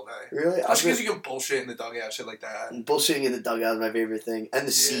baseball all day. Really? Especially because you can bullshit in the dugout, shit like that. Bullshitting in the dugout is my favorite thing, and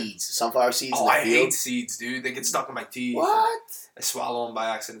the seeds, sunflower seeds. Oh, I hate seeds, dude. They get stuck in my teeth. What? I swallow them by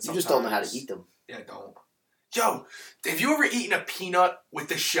accident. You just don't know how to eat them. Yeah, I don't. Yo, have you ever eaten a peanut with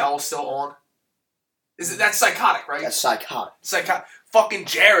the shell still on? That's psychotic, right? That's psychotic. Fucking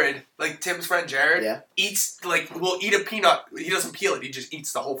Jared, like Tim's friend Jared, will eat a peanut. He doesn't peel it. He just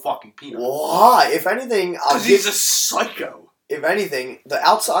eats the whole fucking peanut. Why? If anything, because he's a psycho. If anything, the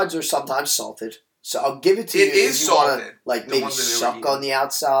outsides are sometimes salted, so I'll give it to you. It is salted. Wanna, like maybe suck on the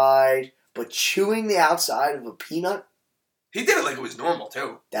outside, but chewing the outside of a peanut. He did it like it was normal,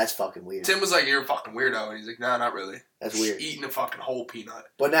 too. That's fucking weird. Tim was like, you're a fucking weirdo. And he's like, no, not really. That's weird. Just eating a fucking whole peanut.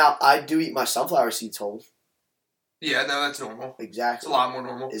 But now, I do eat my sunflower seeds whole. Yeah, no, that's normal. Exactly. It's a lot more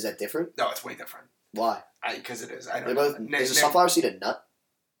normal. Is that different? No, it's way different. Why? Because it is. I don't know. Is a sunflower seed a nut?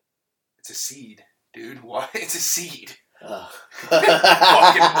 It's a seed, dude. What? It's a seed. Fucking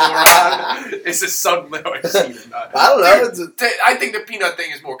moron. It's a sunflower seed. I don't know. Dude, I think the peanut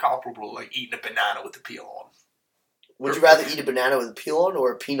thing is more comparable to like eating a banana with the peel on. Would you rather eat a banana with a peel on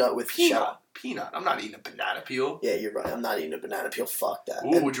or a peanut with shell? Peanut. I'm not eating a banana peel. Yeah, you're right. I'm not eating a banana peel. Fuck that.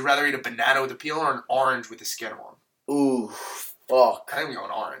 Ooh, would you rather eat a banana with a peel on or an orange with the skin on? Ooh, fuck. I think we go an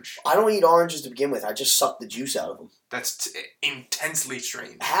orange. I don't eat oranges to begin with. I just suck the juice out of them. That's intensely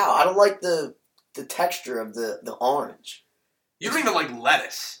strange. How? I don't like the texture of the orange. You don't even like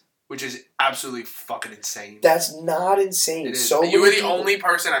lettuce. Which is absolutely fucking insane. That's not insane. It is. You are the only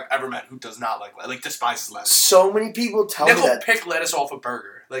person I've ever met who does not like despises lettuce. So many people tell me that. He'll pick lettuce off a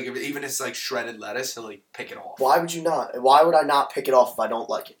burger. Like, even if it's like shredded lettuce, he'll like pick it off. Why would you not? Why would I not pick it off if I don't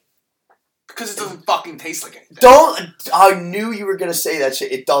like it? Because it doesn't fucking taste like anything. I knew you were going to say that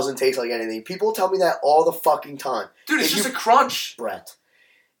shit. It doesn't taste like anything. People tell me that all the fucking time. Dude, it's just a crunch. Brett.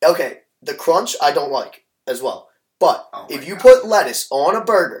 Okay, the crunch I don't like as well. But if you put lettuce on a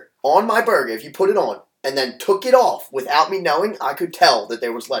burger, on my burger, if you put it on, and then took it off without me knowing, I could tell that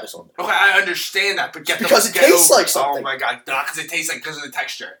there was lettuce on there. Okay, I understand that, but because it tastes like something. Oh my god, not because it tastes like, because of the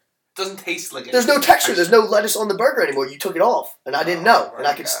texture. It doesn't taste like it. There's no texture. There's no lettuce on the burger anymore. You took it off, and I didn't know, and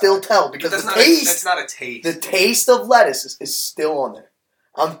I could still tell because the taste. That's not a taste. The taste of lettuce is still on there.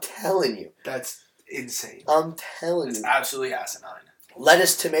 I'm telling you. That's insane. I'm telling you. It's absolutely asinine.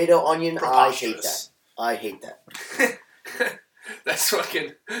 Lettuce, tomato, onion. I hate that. I hate that. That's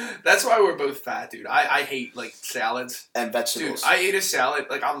why we're both fat, dude. I hate like salads and vegetables. Dude, I ate a salad.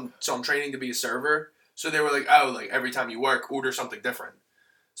 Like I'm training to be a server. So they were like, oh, like every time you work, order something different.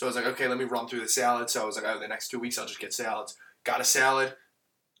 So I was like, okay, let me run through the salad. So I was like, oh, the next 2 weeks I'll just get salads. Got a salad,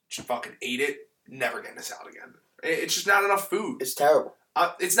 just fucking ate it. Never getting a salad again. It's just not enough food. It's terrible.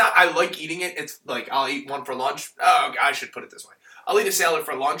 It's not. I like eating it. It's like I'll eat one for lunch. Oh, I should put it this way. I'll eat a salad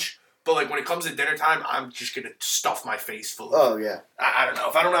for lunch. But, like, when it comes to dinner time, I'm just going to stuff my face full of Oh, yeah. I don't know.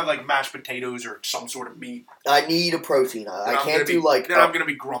 If I don't have, like, mashed potatoes or some sort of meat. I need a protein. I can't do, like... Then I'm going to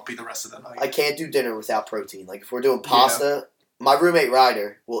be grumpy the rest of the night. I can't do dinner without protein. Like, if we're doing pasta, my roommate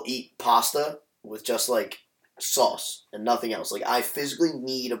Ryder will eat pasta with just, like, sauce and nothing else. Like, I physically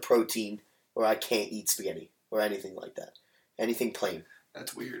need a protein or I can't eat spaghetti or anything like that. Anything plain.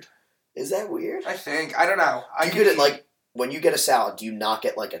 That's weird. Is that weird? I think. I don't know. You get it, like... When you get a salad, do you not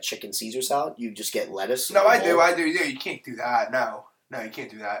get like a chicken Caesar salad? You just get lettuce? No, I do. Yeah, you can't do that. No, you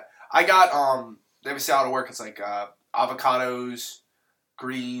can't do that. I got, they have a salad at work. It's like avocados,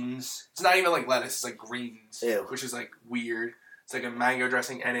 greens. It's not even like lettuce. It's like greens. Ew. Which is like weird. It's like a mango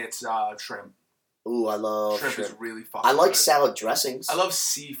dressing and it's shrimp. Ooh, I love shrimp. Shrimp is really fucking I like good. Salad dressings. I love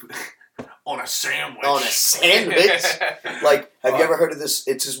seafood. On a sandwich. On a sandwich? Like, have you ever heard of this?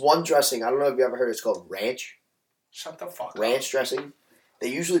 It's this one dressing. I don't know if you ever heard it. It's called ranch. Shut the fuck up. Ranch dressing. They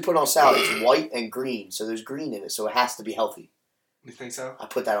usually put on salad. It's white and green, so there's green in it, so it has to be healthy. You think so? I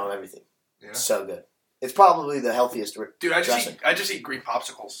put that on everything. Yeah. So good. It's probably the healthiest dude, dressing. I just eat green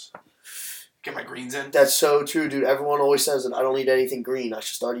popsicles. Get my greens in. That's so true, dude. Everyone always says that I don't eat anything green. I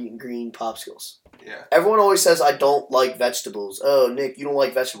should start eating green popsicles. Yeah. Everyone always says I don't like vegetables. Oh, Nick, you don't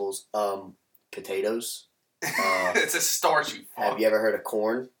like vegetables. Potatoes. It's a starch, you fuck. Have you ever heard of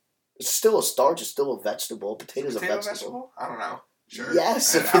corn? It's still a starch. It's still a vegetable. Potato's a vegetable. I don't know. Sure.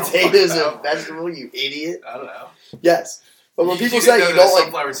 Yes, a potato's a vegetable, you idiot. I don't know. Yes. But when people say you don't like...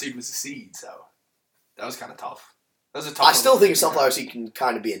 sunflower seed was a seed, so that was kind of tough. That was a tough I still think a sunflower seed can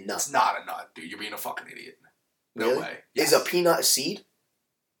kind of be a nut. It's not a nut, dude. You're being a fucking idiot. No really? Way. Yes. Is a peanut a seed?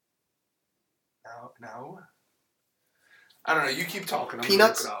 No. I don't know. You keep talking.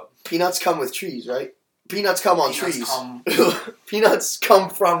 Peanuts come with trees, right? Peanuts come on trees. Peanuts come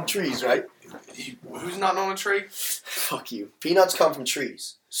from trees, right? Who's not on a tree? Fuck you. Peanuts come from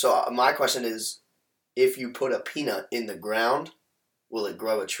trees. So my question is, if you put a peanut in the ground, will it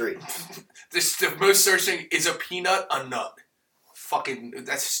grow a tree? The most searching is a peanut a nut. Fucking,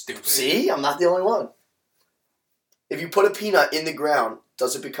 that's stupid. See? I'm not the only one. If you put a peanut in the ground,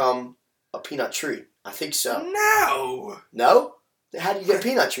 does it become a peanut tree? I think so. No! No? How do you get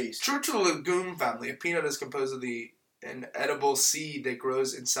peanut trees? True to the legume family, a peanut is composed of an edible seed that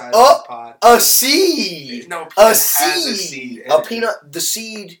grows inside the pod. A seed! No, a peanut has a seed. A peanut,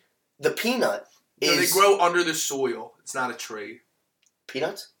 the peanut is... No, they grow under the soil. It's not a tree.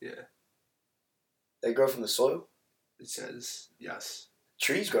 Peanuts? Yeah. They grow from the soil? It says, yes.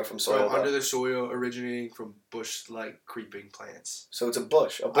 Trees grow from soil. Under the soil, originating from bush-like creeping plants. So it's a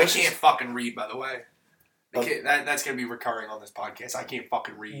bush. I can't fucking read, by the way. That's going to be recurring on this podcast. I can't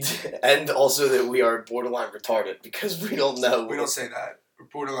fucking read. And also that we are borderline retarded because we don't know. We don't say that. We're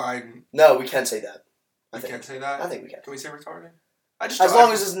borderline... No, we can say that. We can say that? I think we can. Can we say retarded? As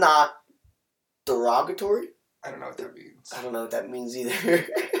long as it's not derogatory. I don't know what that means. I don't know what that means either.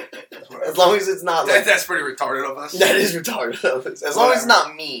 As long as it's not like... That's pretty retarded of us. That is retarded of us. As long as it's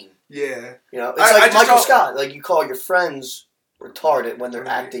not mean. Yeah. You know, it's like Michael Scott. Like, you call your friends retarded when they're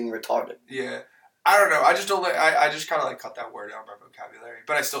acting retarded. Yeah. I don't know. I just don't like... I just kind of like cut that word out of my vocabulary.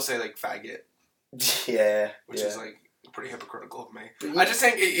 But I still say like faggot. Yeah. Which is like pretty hypocritical of me. I just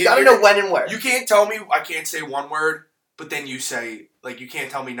think... You gotta know when and where. You can't tell me I can't say one word, but then you say... Like, you can't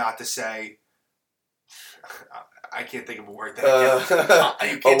tell me not to say... I can't think of a word that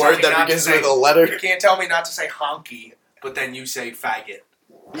I can't. A word that begins with a letter. You can't tell me not to say honky, but then you say faggot.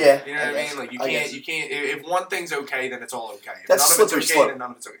 Yeah. You know what I mean? Like, you can't. If one thing's okay, then it's all okay. If that's a slippery slope. Then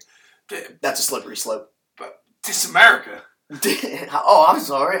none of it's okay. That's a slippery slope. But this is America. Oh, I'm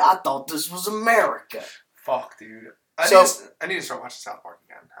sorry. I thought this was America. Fuck, dude. I need to start watching South Park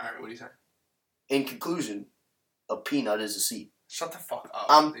again. All right, what do you say? In conclusion, a peanut is a seed. Shut the fuck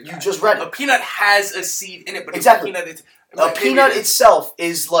up. You just read it. A peanut has a seed in it, but exactly. A peanut itself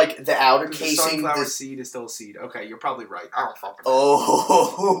is like the outer casing. The sunflower seed is still a seed. Okay, you're probably right. I don't fucking know.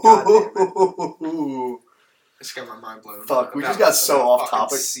 Oh. I just got my mind blown. Fuck, we just got so off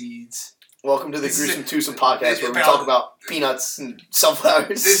topic. Seeds. Welcome to the Gruesome Twosome podcast where we talk about peanuts and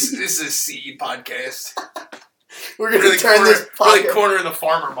sunflowers. This is a seed podcast. We're going to turn this podcast... Really cornering the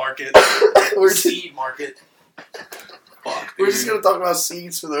farmer market. Seed market. Fuck, we're just going to talk about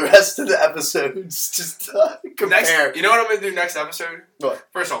seeds for the rest of the episodes. Just compare. You know what I'm going to do next episode? What?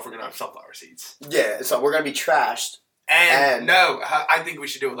 First off, we're going to have sunflower seeds. Yeah, so we're going to be trashed. And no, I think we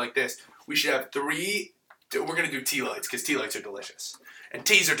should do it like this. We should have 3... We're going to do tea lights, because tea lights are delicious. And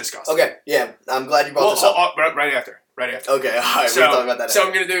teas are disgusting. Okay, yeah. I'm glad you brought this up. Right after. Okay, alright, we're talking about that. So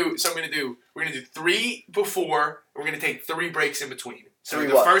we're going to do 3 before, we're going to take 3 breaks in between.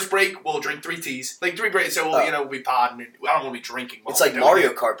 So first break, we'll drink 3 teas. Like 3 breaks, so we'll be podding. I don't want to be drinking. It's like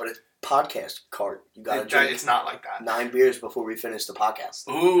Mario Kart, but it's podcast kart. You gotta drink. It's not like that. 9 beers before we finish the podcast.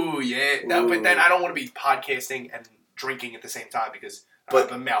 Ooh, yeah. No, but then I don't want to be podcasting and drinking at the same time because I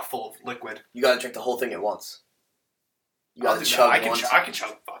have a mouthful of liquid. You gotta drink the whole thing at once. You gotta chug one. I can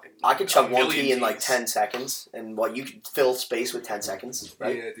chug fucking... I can chug 1 tea in like 10 seconds. And you can fill space with 10 seconds,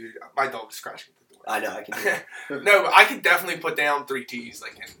 right? Yeah, dude. My dog's scratching at the door. I know, I can do it. No, but I can definitely put down 3 teas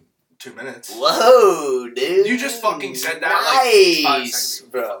like in 2 minutes. Whoa, dude. You just fucking said that like 5 seconds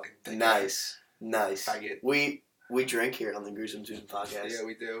ago. Bro. Nice. We drink here on the Gruesome Twosome podcast. Yeah,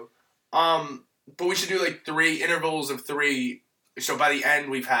 we do. But we should do like 3 intervals of 3. So by the end,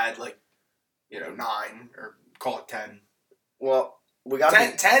 we've had like, 9 or call it 10. Well, we got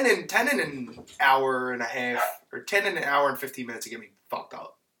 10 in an hour and a half, or 10 in an hour and 15 minutes to get me fucked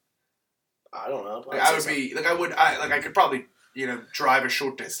up. I don't know. I could probably, drive a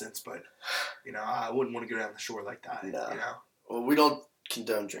short distance, but, I wouldn't want to go down the shore like that. No. Well, we don't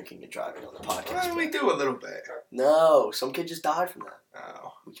condone drinking and driving on the podcast. Well, we do a little bit. No, some kid just died from that.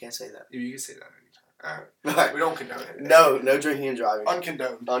 Oh. We can't say that. You can say that anytime. All right. We don't condone it. No drinking and driving.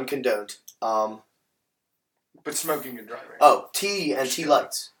 Uncondoned. But smoking and driving. Oh, tea and tea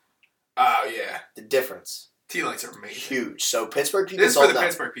lights. Oh, yeah. The difference. Tea lights are amazing. Huge. So Pittsburgh people This is for the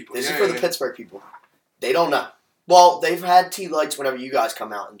Pittsburgh people. This is for the Pittsburgh people. They don't know. Well, they've had tea lights whenever you guys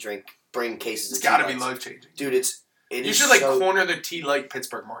come out and bring cases of tea lights. It's got to be life-changing. Dude, you should, like, corner the tea light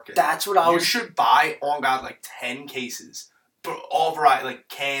Pittsburgh market. That's what I was... You should buy, on God, like, 10 cases. All variety, like,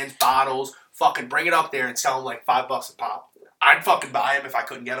 cans, bottles. Fucking bring it up there and sell them, like, $5 a pop. I'd fucking buy them if I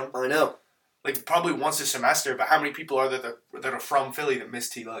couldn't get them. I know. Like, probably once a semester, but how many people are there that are from Philly that miss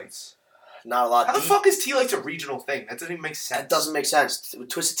tea lights? Not a lot. How the fuck is tea lights a regional thing? That doesn't even make sense. That doesn't make sense.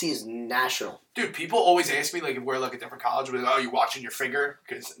 Twisted Tea is national. Dude, people always ask me, like, if we're, like, a different college, oh, you watching your figure?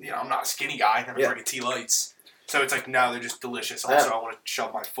 Because, you know, I'm not a skinny guy. I'm drinking tea lights. So it's like, no, they're just delicious. Also, I want to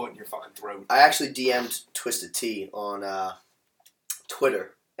shove my foot in your fucking throat. I actually DM'd Twisted Tea on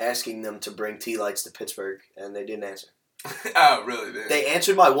Twitter asking them to bring tea lights to Pittsburgh, and they didn't answer. Oh, really? They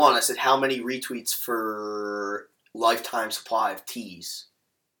answered my one. I said, how many retweets for lifetime supply of teas?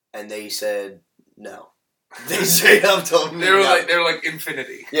 And they said no. They straight up told me they were like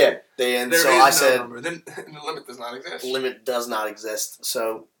infinity. Yeah. I said number. Then the limit does not exist. Limit does not exist.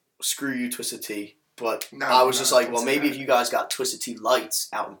 So screw you, Twisted Tea. But I was just like, well, maybe if you guys got Twisted Tea lights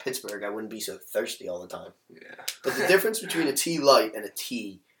out in Pittsburgh, I wouldn't be so thirsty all the time. Yeah. But the difference between a tea light and a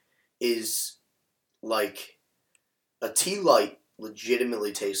tea is like a tea light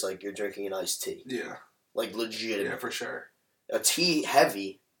legitimately tastes like you're drinking an iced tea. Yeah. Like legitimately. Yeah, for sure. A tea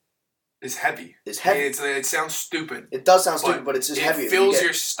heavy. Is heavy. It's heavy. It sounds stupid. It does sound stupid, but it's just heavy. It fills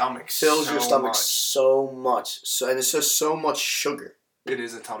your stomach so much. And it's just so much sugar. It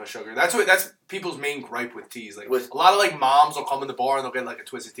is a ton of sugar. That's people's main gripe with teas. Like a lot of like moms will come in the bar and they'll get like a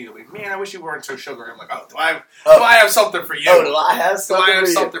Twisted Tea. They'll be like, man, I wish you weren't so sugary. I'm like, oh, do I have something for you? Oh, do I have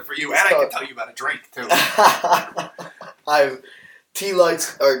something for you? And I can tell you about a drink too. Tea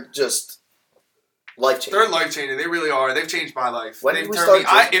lights are just life-changing. They're life-changing. They really are. They've changed my life.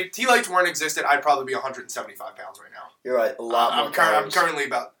 If tea lights weren't existed, I'd probably be 175 pounds right now. You're right. A lot more. I'm currently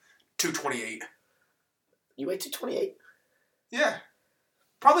about 228. You weigh 228? Yeah.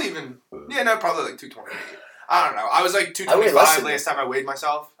 Probably like 228. I don't know. I was like 225 last time I weighed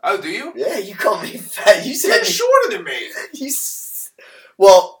myself. Oh, do you? Yeah, you called me fat. You said you're shorter than me.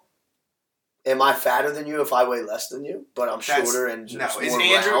 Well, am I fatter than you if I weigh less than you? But I'm shorter and just more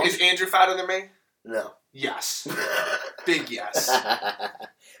round? Is Andrew fatter than me? No. Yes. Big yes.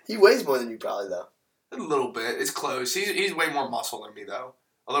 He weighs more than you probably, though. A little bit. It's close. He's way more muscle than me, though.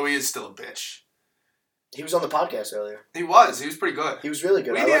 Although he is still a bitch. He was on the podcast earlier. He was pretty good. He was really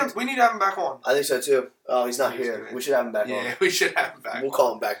good. We need to have him back on. I think so, too. Oh, he's not here. We should have him back on. Yeah, we should have him back We'll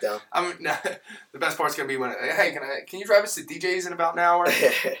call him back down. The best part's going to be when, hey, can you drive us to DJ's in about an hour?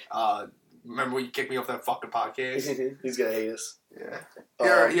 Remember when you kicked me off that fucking podcast? He's going to hate us. Yeah.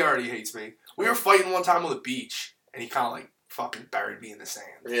 He already hates me. We were fighting one time on the beach, and he kind of like fucking buried me in the sand.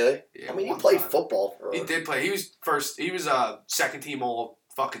 Really? Yeah. I mean, he played football. He did play. He was second team all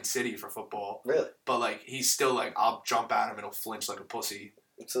fucking city for football. Really? But like, he's still like, I'll jump at him and he'll flinch like a pussy.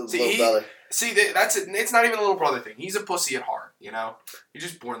 It's a little brother. That's it. It's not even a little brother thing. He's a pussy at heart, you know? You're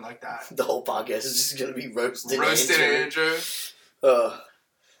just born like that. The whole podcast is just going to be roasted Andrew. God,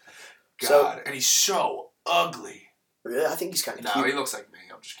 and he's so ugly. Really? I think he's kind of cute. No, he looks like me.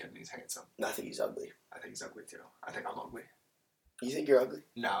 I'm just kidding. He's handsome. No, I think he's ugly. I think he's ugly, too. I think I'm ugly. You think you're ugly?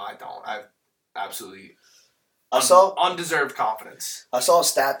 No, I don't. I've absolutely undeserved confidence. I saw a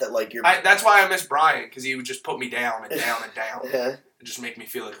stat that, like, you're... That's why I miss Brian, because he would just put me down and down and down. Yeah. And just make me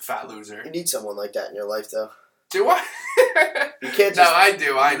feel like a fat loser. You need someone like that in your life, though. Do I? You can't just... No, I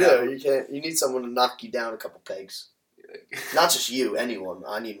do. I know. You can't. You need someone to knock you down a couple pegs. Not just you, anyone.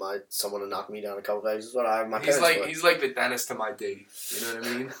 I need someone to knock me down a couple pegs. That's what I have my parents for. He's like the dentist to my D. You know what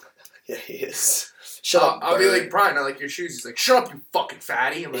I mean? Yeah, he is. Shut up, I'll be like, Brian, I like your shoes. He's like, shut up, you fucking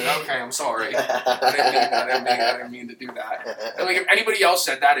fatty. I'm like, okay, I'm sorry. I didn't mean to do that. And like, if anybody else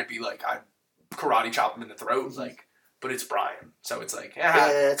said that, it'd be like, I'd karate chop him in the throat. Like, but it's Brian. So it's like,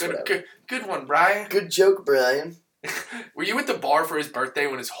 good one, Brian. Good joke, Brian. Were you at the bar for his birthday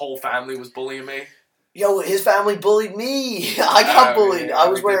when his whole family was bullying me? Yo, his family bullied me. I got bullied. Yeah, I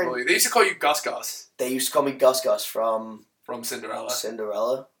was wearing... They used to call you Gus Gus. They used to call me Gus Gus from Cinderella.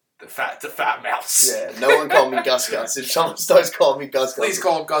 Cinderella? The fat mouse. Yeah, no one called me Gus Gus. If someone starts calling me Gus Gus... Please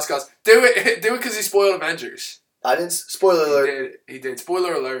call him Gus Gus. Do it because he spoiled Avengers. I didn't... Spoiler alert. He did.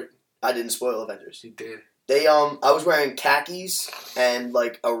 Spoiler alert. I didn't spoil Avengers. He did. I was wearing khakis and,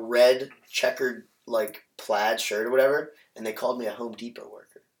 like, a red checkered, like, plaid shirt or whatever, and they called me a Home Depot worker.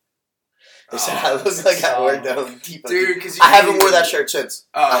 They said I look like I worked at Home Depot. Dude, because I haven't worn that shirt since.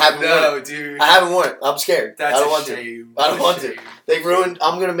 I haven't worn it. I haven't worn it. I'm scared. I don't want to. They ruined.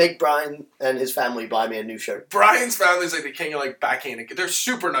 I'm gonna make Brian and his family buy me a new shirt. Brian's family's like the king of like backhanded. They're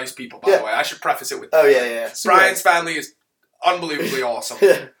super nice people, by the way. I should preface it with that. Oh yeah. Brian's family is unbelievably awesome.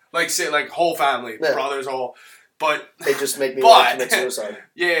 Yeah. Like say like whole family, brothers all. But they just make me want to commit suicide.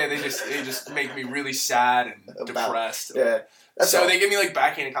 Yeah, they just make me really sad and depressed. Yeah. So they give me like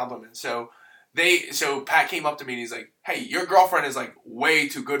backhanded compliments. So Pat came up to me and he's like, "Hey, your girlfriend is like way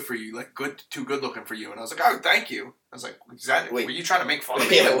too good for you, like too good looking for you." And I was like, "Oh, thank you." I was like, "Were you trying to make fun of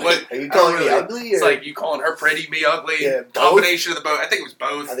me? Yeah, what, are you calling me ugly? It's like you calling her pretty, me ugly. Yeah, combination of the both. I think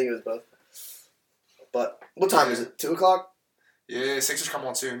it was both. But what time is it? 2:00. Yeah, Sixers come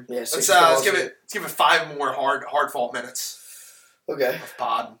on soon. Yeah, let's give it 5 more hard fought minutes. Okay. Of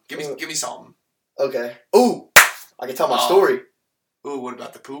pod. Give me something. Okay. Ooh, I can tell my story. Ooh, what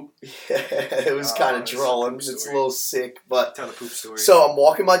about the poop? Yeah, it was kind of drolling. It's a little sick, but tell the poop story. So I'm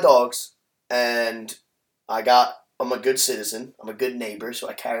walking my dogs, and I'm a good citizen. I'm a good neighbor, so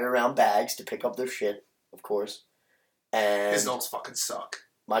I carry around bags to pick up their shit, of course. And his dogs fucking suck.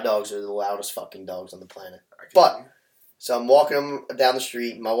 My dogs are the loudest fucking dogs on the planet. So I'm walking them down the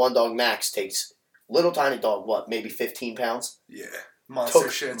street. And my one dog, Max, takes little tiny dog. What? Maybe 15 pounds. Yeah, monster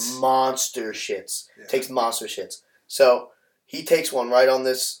shits. Yeah. Takes monster shits. So he takes one right on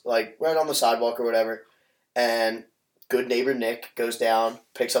the sidewalk or whatever, and good neighbor Nick goes down,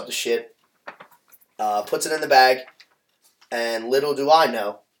 picks up the shit, puts it in the bag, and little do I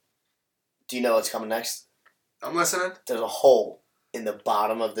know. Do you know what's coming next? I'm listening. There's a hole in the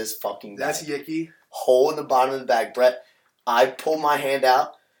bottom of this fucking bag. That's yicky. Hole in the bottom of the bag, Brett. I pulled my hand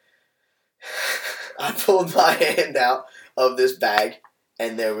out. Of this bag,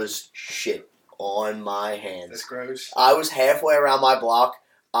 and there was shit on my hands. That's gross. I was halfway around my block.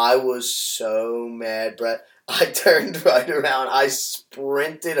 I was so mad, Brett. I turned right around. I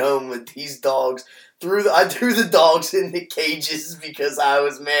sprinted home with these dogs. I threw the dogs in the cages because I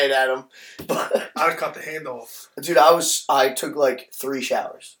was mad at them. But I'd have cut the hand off. Dude, I took like 3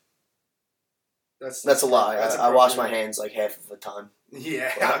 showers. That's a lie. I washed my hands like half of the time.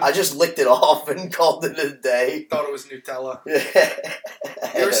 Yeah. I just licked it off and called it a day. Thought it was Nutella. Yeah.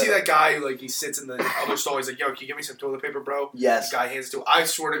 You ever see that guy who, like, he sits in the other stall, he's like, "Yo, can you give me some toilet paper, bro?" Yes. The guy hands it to him. I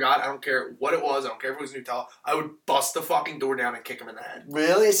swear to God, I don't care what it was. I don't care if it was Nutella. I would bust the fucking door down and kick him in the head.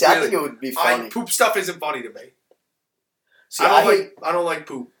 Really? See, I think it would be funny. Poop stuff isn't funny to me. See, I don't like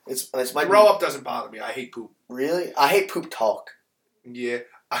poop. It's my Grow up doesn't bother me. I hate poop. Really? I hate poop talk. Yeah.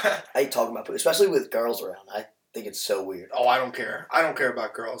 I hate talking about poop, especially with girls around. I think it's so weird. Oh, I don't care. I don't care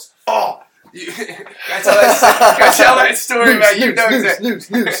about girls. Oh! Can I tell that story about you? Can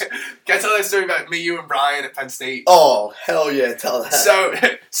I tell that story about me, you, and Brian at Penn State? Oh, hell yeah, tell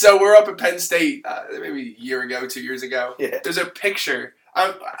that. So we're up at Penn State maybe a year ago, 2 years ago. Yeah. There's a picture.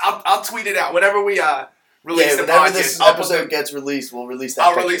 I'll tweet it out. Whenever we release the whenever podcast, this episode gets released, we'll release that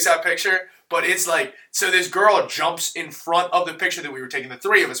picture. Release that picture. But it's like, so this girl jumps in front of the picture that we were taking, the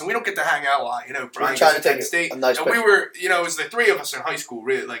 3 of us, and we don't get to hang out a lot, Brian goes to Penn State. A nice and picture. We were, it was the 3 of us in high school,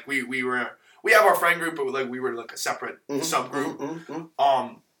 really. Like, we have our friend group, but like we were like a separate subgroup.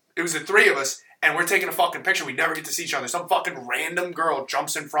 Mm-hmm. It was the 3 of us, and we're taking a fucking picture. We never get to see each other. Some fucking random girl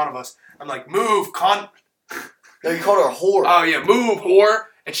jumps in front of us. I'm like, "Move, cunt." No, you called her a whore. Oh yeah, move, whore.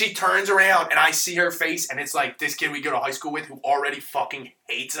 And she turns around, and I see her face, and it's like this kid we go to high school with who already fucking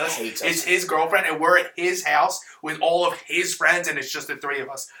hates us. It's his girlfriend, and we're at his house with all of his friends, and it's just the 3 of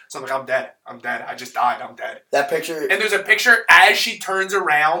us. So I'm like, I'm dead. I just died. I'm dead. That picture. And there's a picture as she turns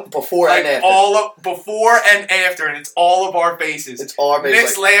around. Before and after. Before and after, and it's all of our faces. It's all our faces.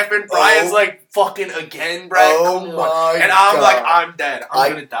 Nick's laughing. Brian's like, fucking again, Brett. Oh come my on. And God. I'm like, I'm dead.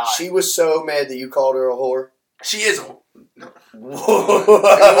 I'm going to die. She was so mad that you called her a whore. She is a whore. No. Whoa.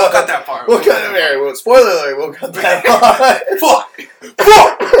 We'll cut that part. We'll cut that. Spoiler alert. We'll cut that part. Fuck.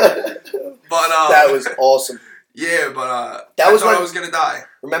 But that was awesome. Yeah, but that was when I was gonna die.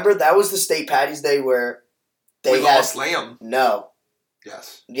 Remember, that was the State Patty's Day where we lost Liam. No.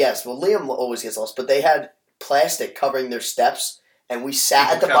 Yes. Well, Liam always gets lost, but they had plastic covering their steps, and we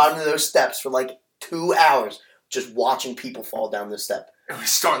sat at the bottom of those steps for like 2 hours just watching people fall down the step. And we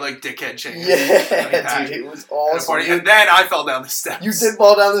start like dickhead chains. Yeah, dude, it was awesome. And then I fell down the steps. You did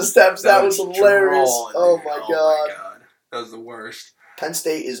fall down the steps. That was hilarious. Oh my god. That was the worst. Penn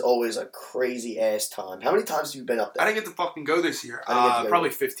State is always a crazy ass time. How many times have you been up there? I didn't get to fucking go this year. Probably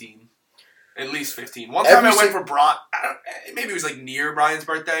 15. At least 15. One time I went for maybe it was like near Brian's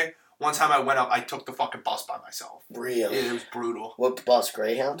birthday. One time I went up, I took the fucking bus by myself. Really? Yeah, it was brutal. What bus?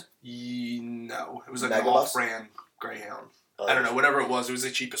 Greyhound? No. It was like an off-brand Greyhound. I don't know, whatever it was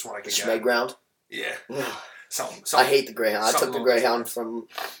the cheapest one I could get. Schmeground? Yeah. I hate the Greyhound. I took the Greyhound from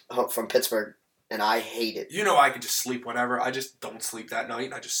Pittsburgh and I hate it. You know I can just sleep whenever. I just don't sleep that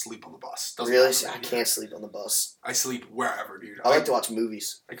night. I just sleep on the bus. Really? I can't sleep on the bus. I sleep wherever, dude. I like to watch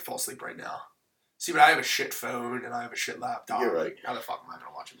movies. I can fall asleep right now. See, but I have a shit phone and I have a shit laptop. You're right. How the fuck am I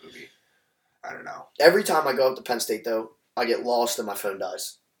gonna watch a movie? I don't know. Every time I go up to Penn State, though, I get lost and my phone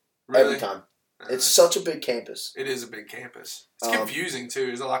dies. Really? Every time. It's such a big campus. It is a big campus. It's confusing, too.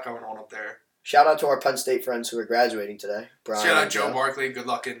 There's a lot going on up there. Shout out to our Penn State friends who are graduating today. Brian Shout out Joe Barkley. Good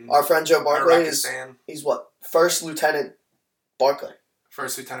luck in our friend Joe Barkley he's what? First Lieutenant Barkley.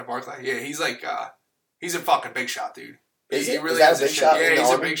 First Lieutenant Barkley. Yeah, he's like he's a fucking big shot, dude. He really is a big shot. Yeah, he's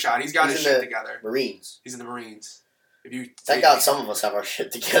a big shot. He's got his shit together. Marines. He's in the Marines. Thank God some of us have our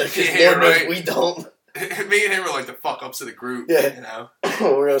shit together because right. We don't. Me and him are like the fuck ups of the group. Yeah. You know?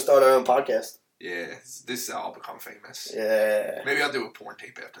 We're going to start our own podcast. Yeah, this is how I'll become famous. Yeah. Maybe I'll do a porn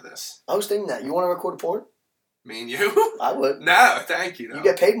tape after this. I was thinking that. You want to record a porn? Me and you? I would. No, thank you. No. You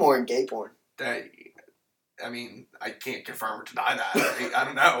get paid more in gay porn. I can't confirm or deny that. I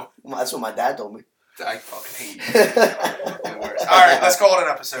don't know. Well, that's what my dad told me. I fucking hate you. Alright, let's call it an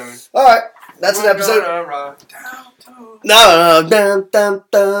episode. Alright, that's an episode. No.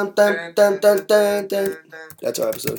 That's our episode.